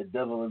lie. The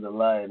devil is a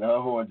liar, and her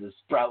horns are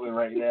sprouting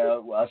right now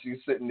while she's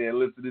sitting there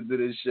listening to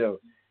this show.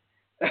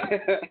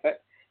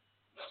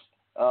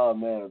 Oh,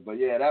 man. But,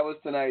 yeah, that was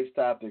tonight's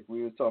topic.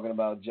 We were talking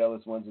about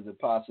jealous ones. Is it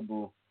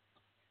possible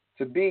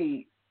to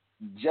be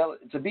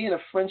in a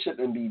friendship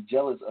and be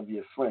jealous of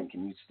your friend?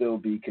 Can you still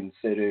be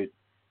considered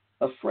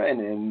a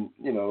friend? And,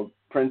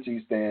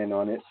 Princey stand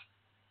on it.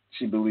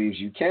 She believes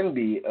you can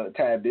be a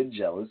tad bit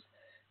jealous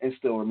and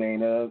still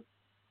remain a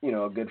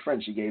good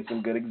friend. She gave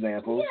some good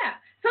examples. Yeah.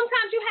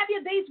 Sometimes you have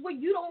your days where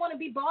you don't want to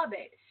be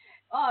bothered.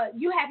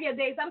 You have your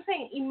days. I'm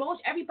saying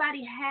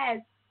everybody has.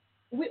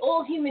 We're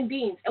all human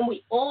beings, and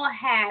we all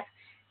have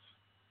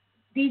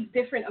these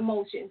different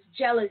emotions: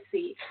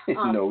 jealousy,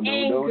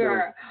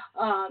 anger,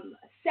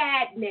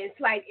 sadness.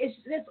 Like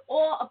it's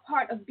all a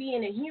part of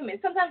being a human.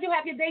 Sometimes you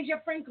have your days. Your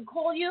friend could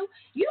call you.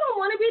 You don't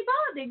want to be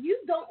bothered. You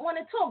don't want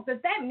to talk.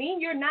 Does that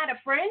mean you're not a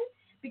friend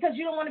because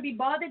you don't want to be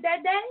bothered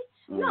that day?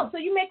 No. So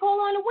you may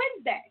call on a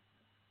Wednesday.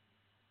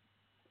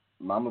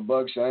 Mama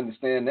Bug should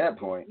understand that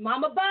point.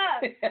 Mama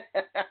Bug.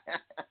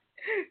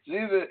 She's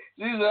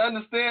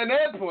understand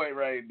that point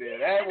right there.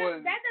 That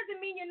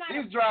doesn't mean you're not.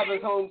 She's driving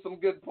home some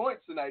good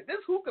points tonight. This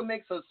hookah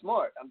makes her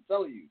smart. I'm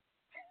telling you.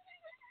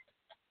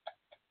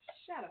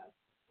 Shut up.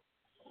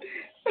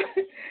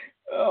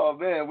 Oh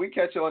man, we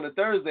catch you on a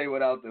Thursday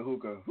without the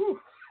hookah. Whew.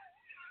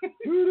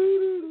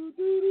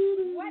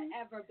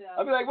 Whatever, Bill.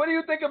 I'll be like, what do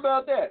you think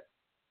about that?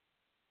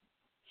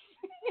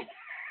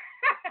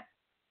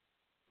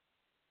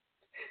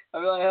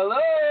 I'll be like, hello,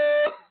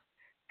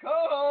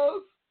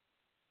 co-host.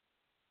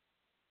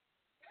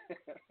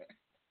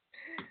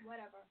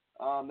 Whatever.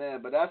 Oh,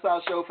 man, but that's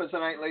our show for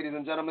tonight, ladies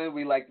and gentlemen.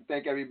 We'd like to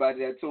thank everybody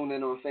that tuned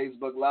in on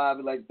Facebook Live.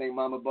 We'd like to thank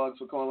Mama Bugs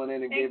for calling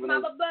in and giving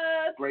us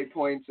great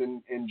points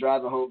and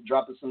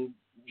dropping some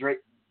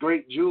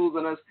great jewels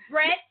on us.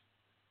 Brett,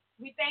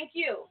 we thank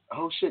you.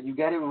 Oh, shit, you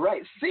got it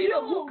right. See the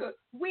hookah.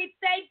 We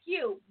thank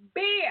you.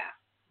 Beer,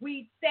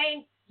 we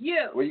thank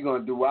you. What are you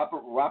going to do, Whopper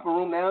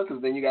Room now?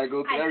 Because then you got to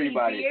go through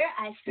everybody.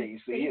 I see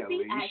Stacey,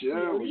 Alicia. I see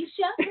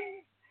Alicia.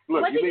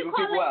 Look, what you did you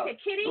call people out.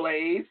 Kitty?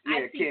 Blaze. Yeah,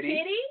 I see Kitty.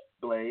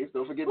 Blaze.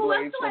 Don't forget Who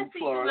Blaze else do from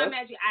Florida.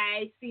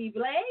 I see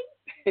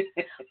Blaze.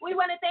 We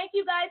want to thank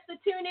you guys for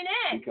tuning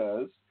in.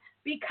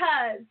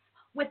 Because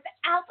without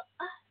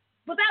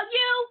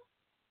you,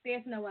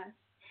 there's no us.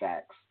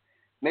 Facts.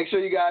 Make sure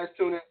you guys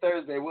tune in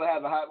Thursday. We'll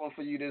have a hot one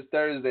for you this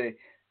Thursday.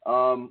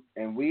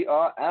 And we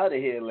are out of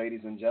here,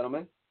 ladies and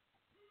gentlemen.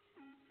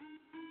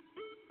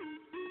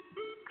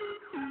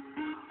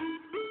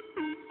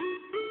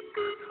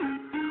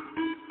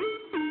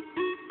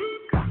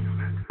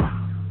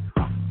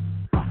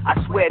 I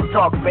swear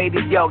talk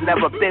radio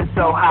never been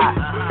so hot.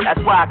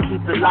 That's why I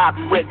keep the locks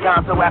with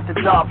Gonzo after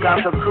dark.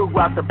 Gonzo crew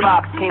out the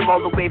box, came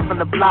all the way from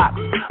the block.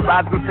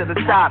 Rising to the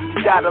top,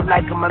 you gotta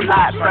like him a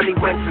lot. Sonny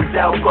Winters,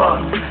 L.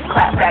 Books,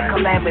 clap that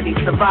calamity,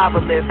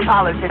 survivalist,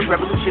 politics,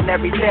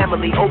 revolutionary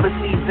family,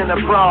 overseas and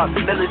abroad,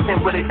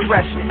 militant with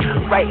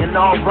expression, righting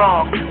all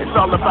wrong. It's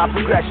all about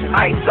progression.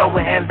 ISO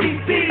and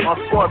MVP on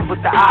sports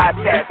with the eye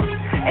test.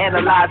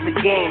 Analyze the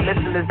game,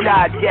 listeners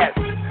digest.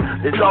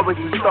 There's always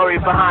a story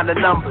behind the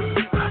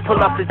numbers. Pull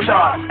up the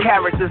charts,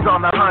 characters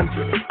on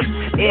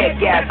 100.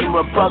 Airgasm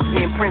with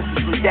Bugsy and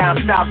Princess from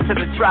down south to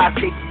the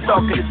tri-state,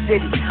 talk of the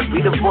city.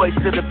 We the voice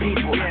of the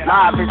people.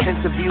 Live is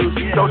interviews,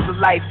 social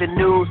life and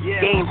news,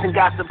 games and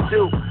gossip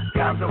too.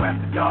 Gonzo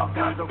after dark,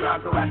 Gonzo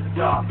after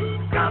dark,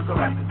 Gonzo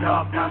after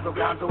dark, Gonzo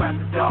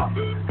after dark,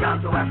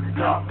 Gonzo after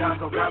dark,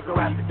 Gonzo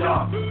after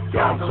dark,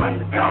 Gonzo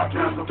after dark,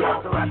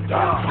 Gonzo after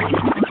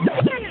dark.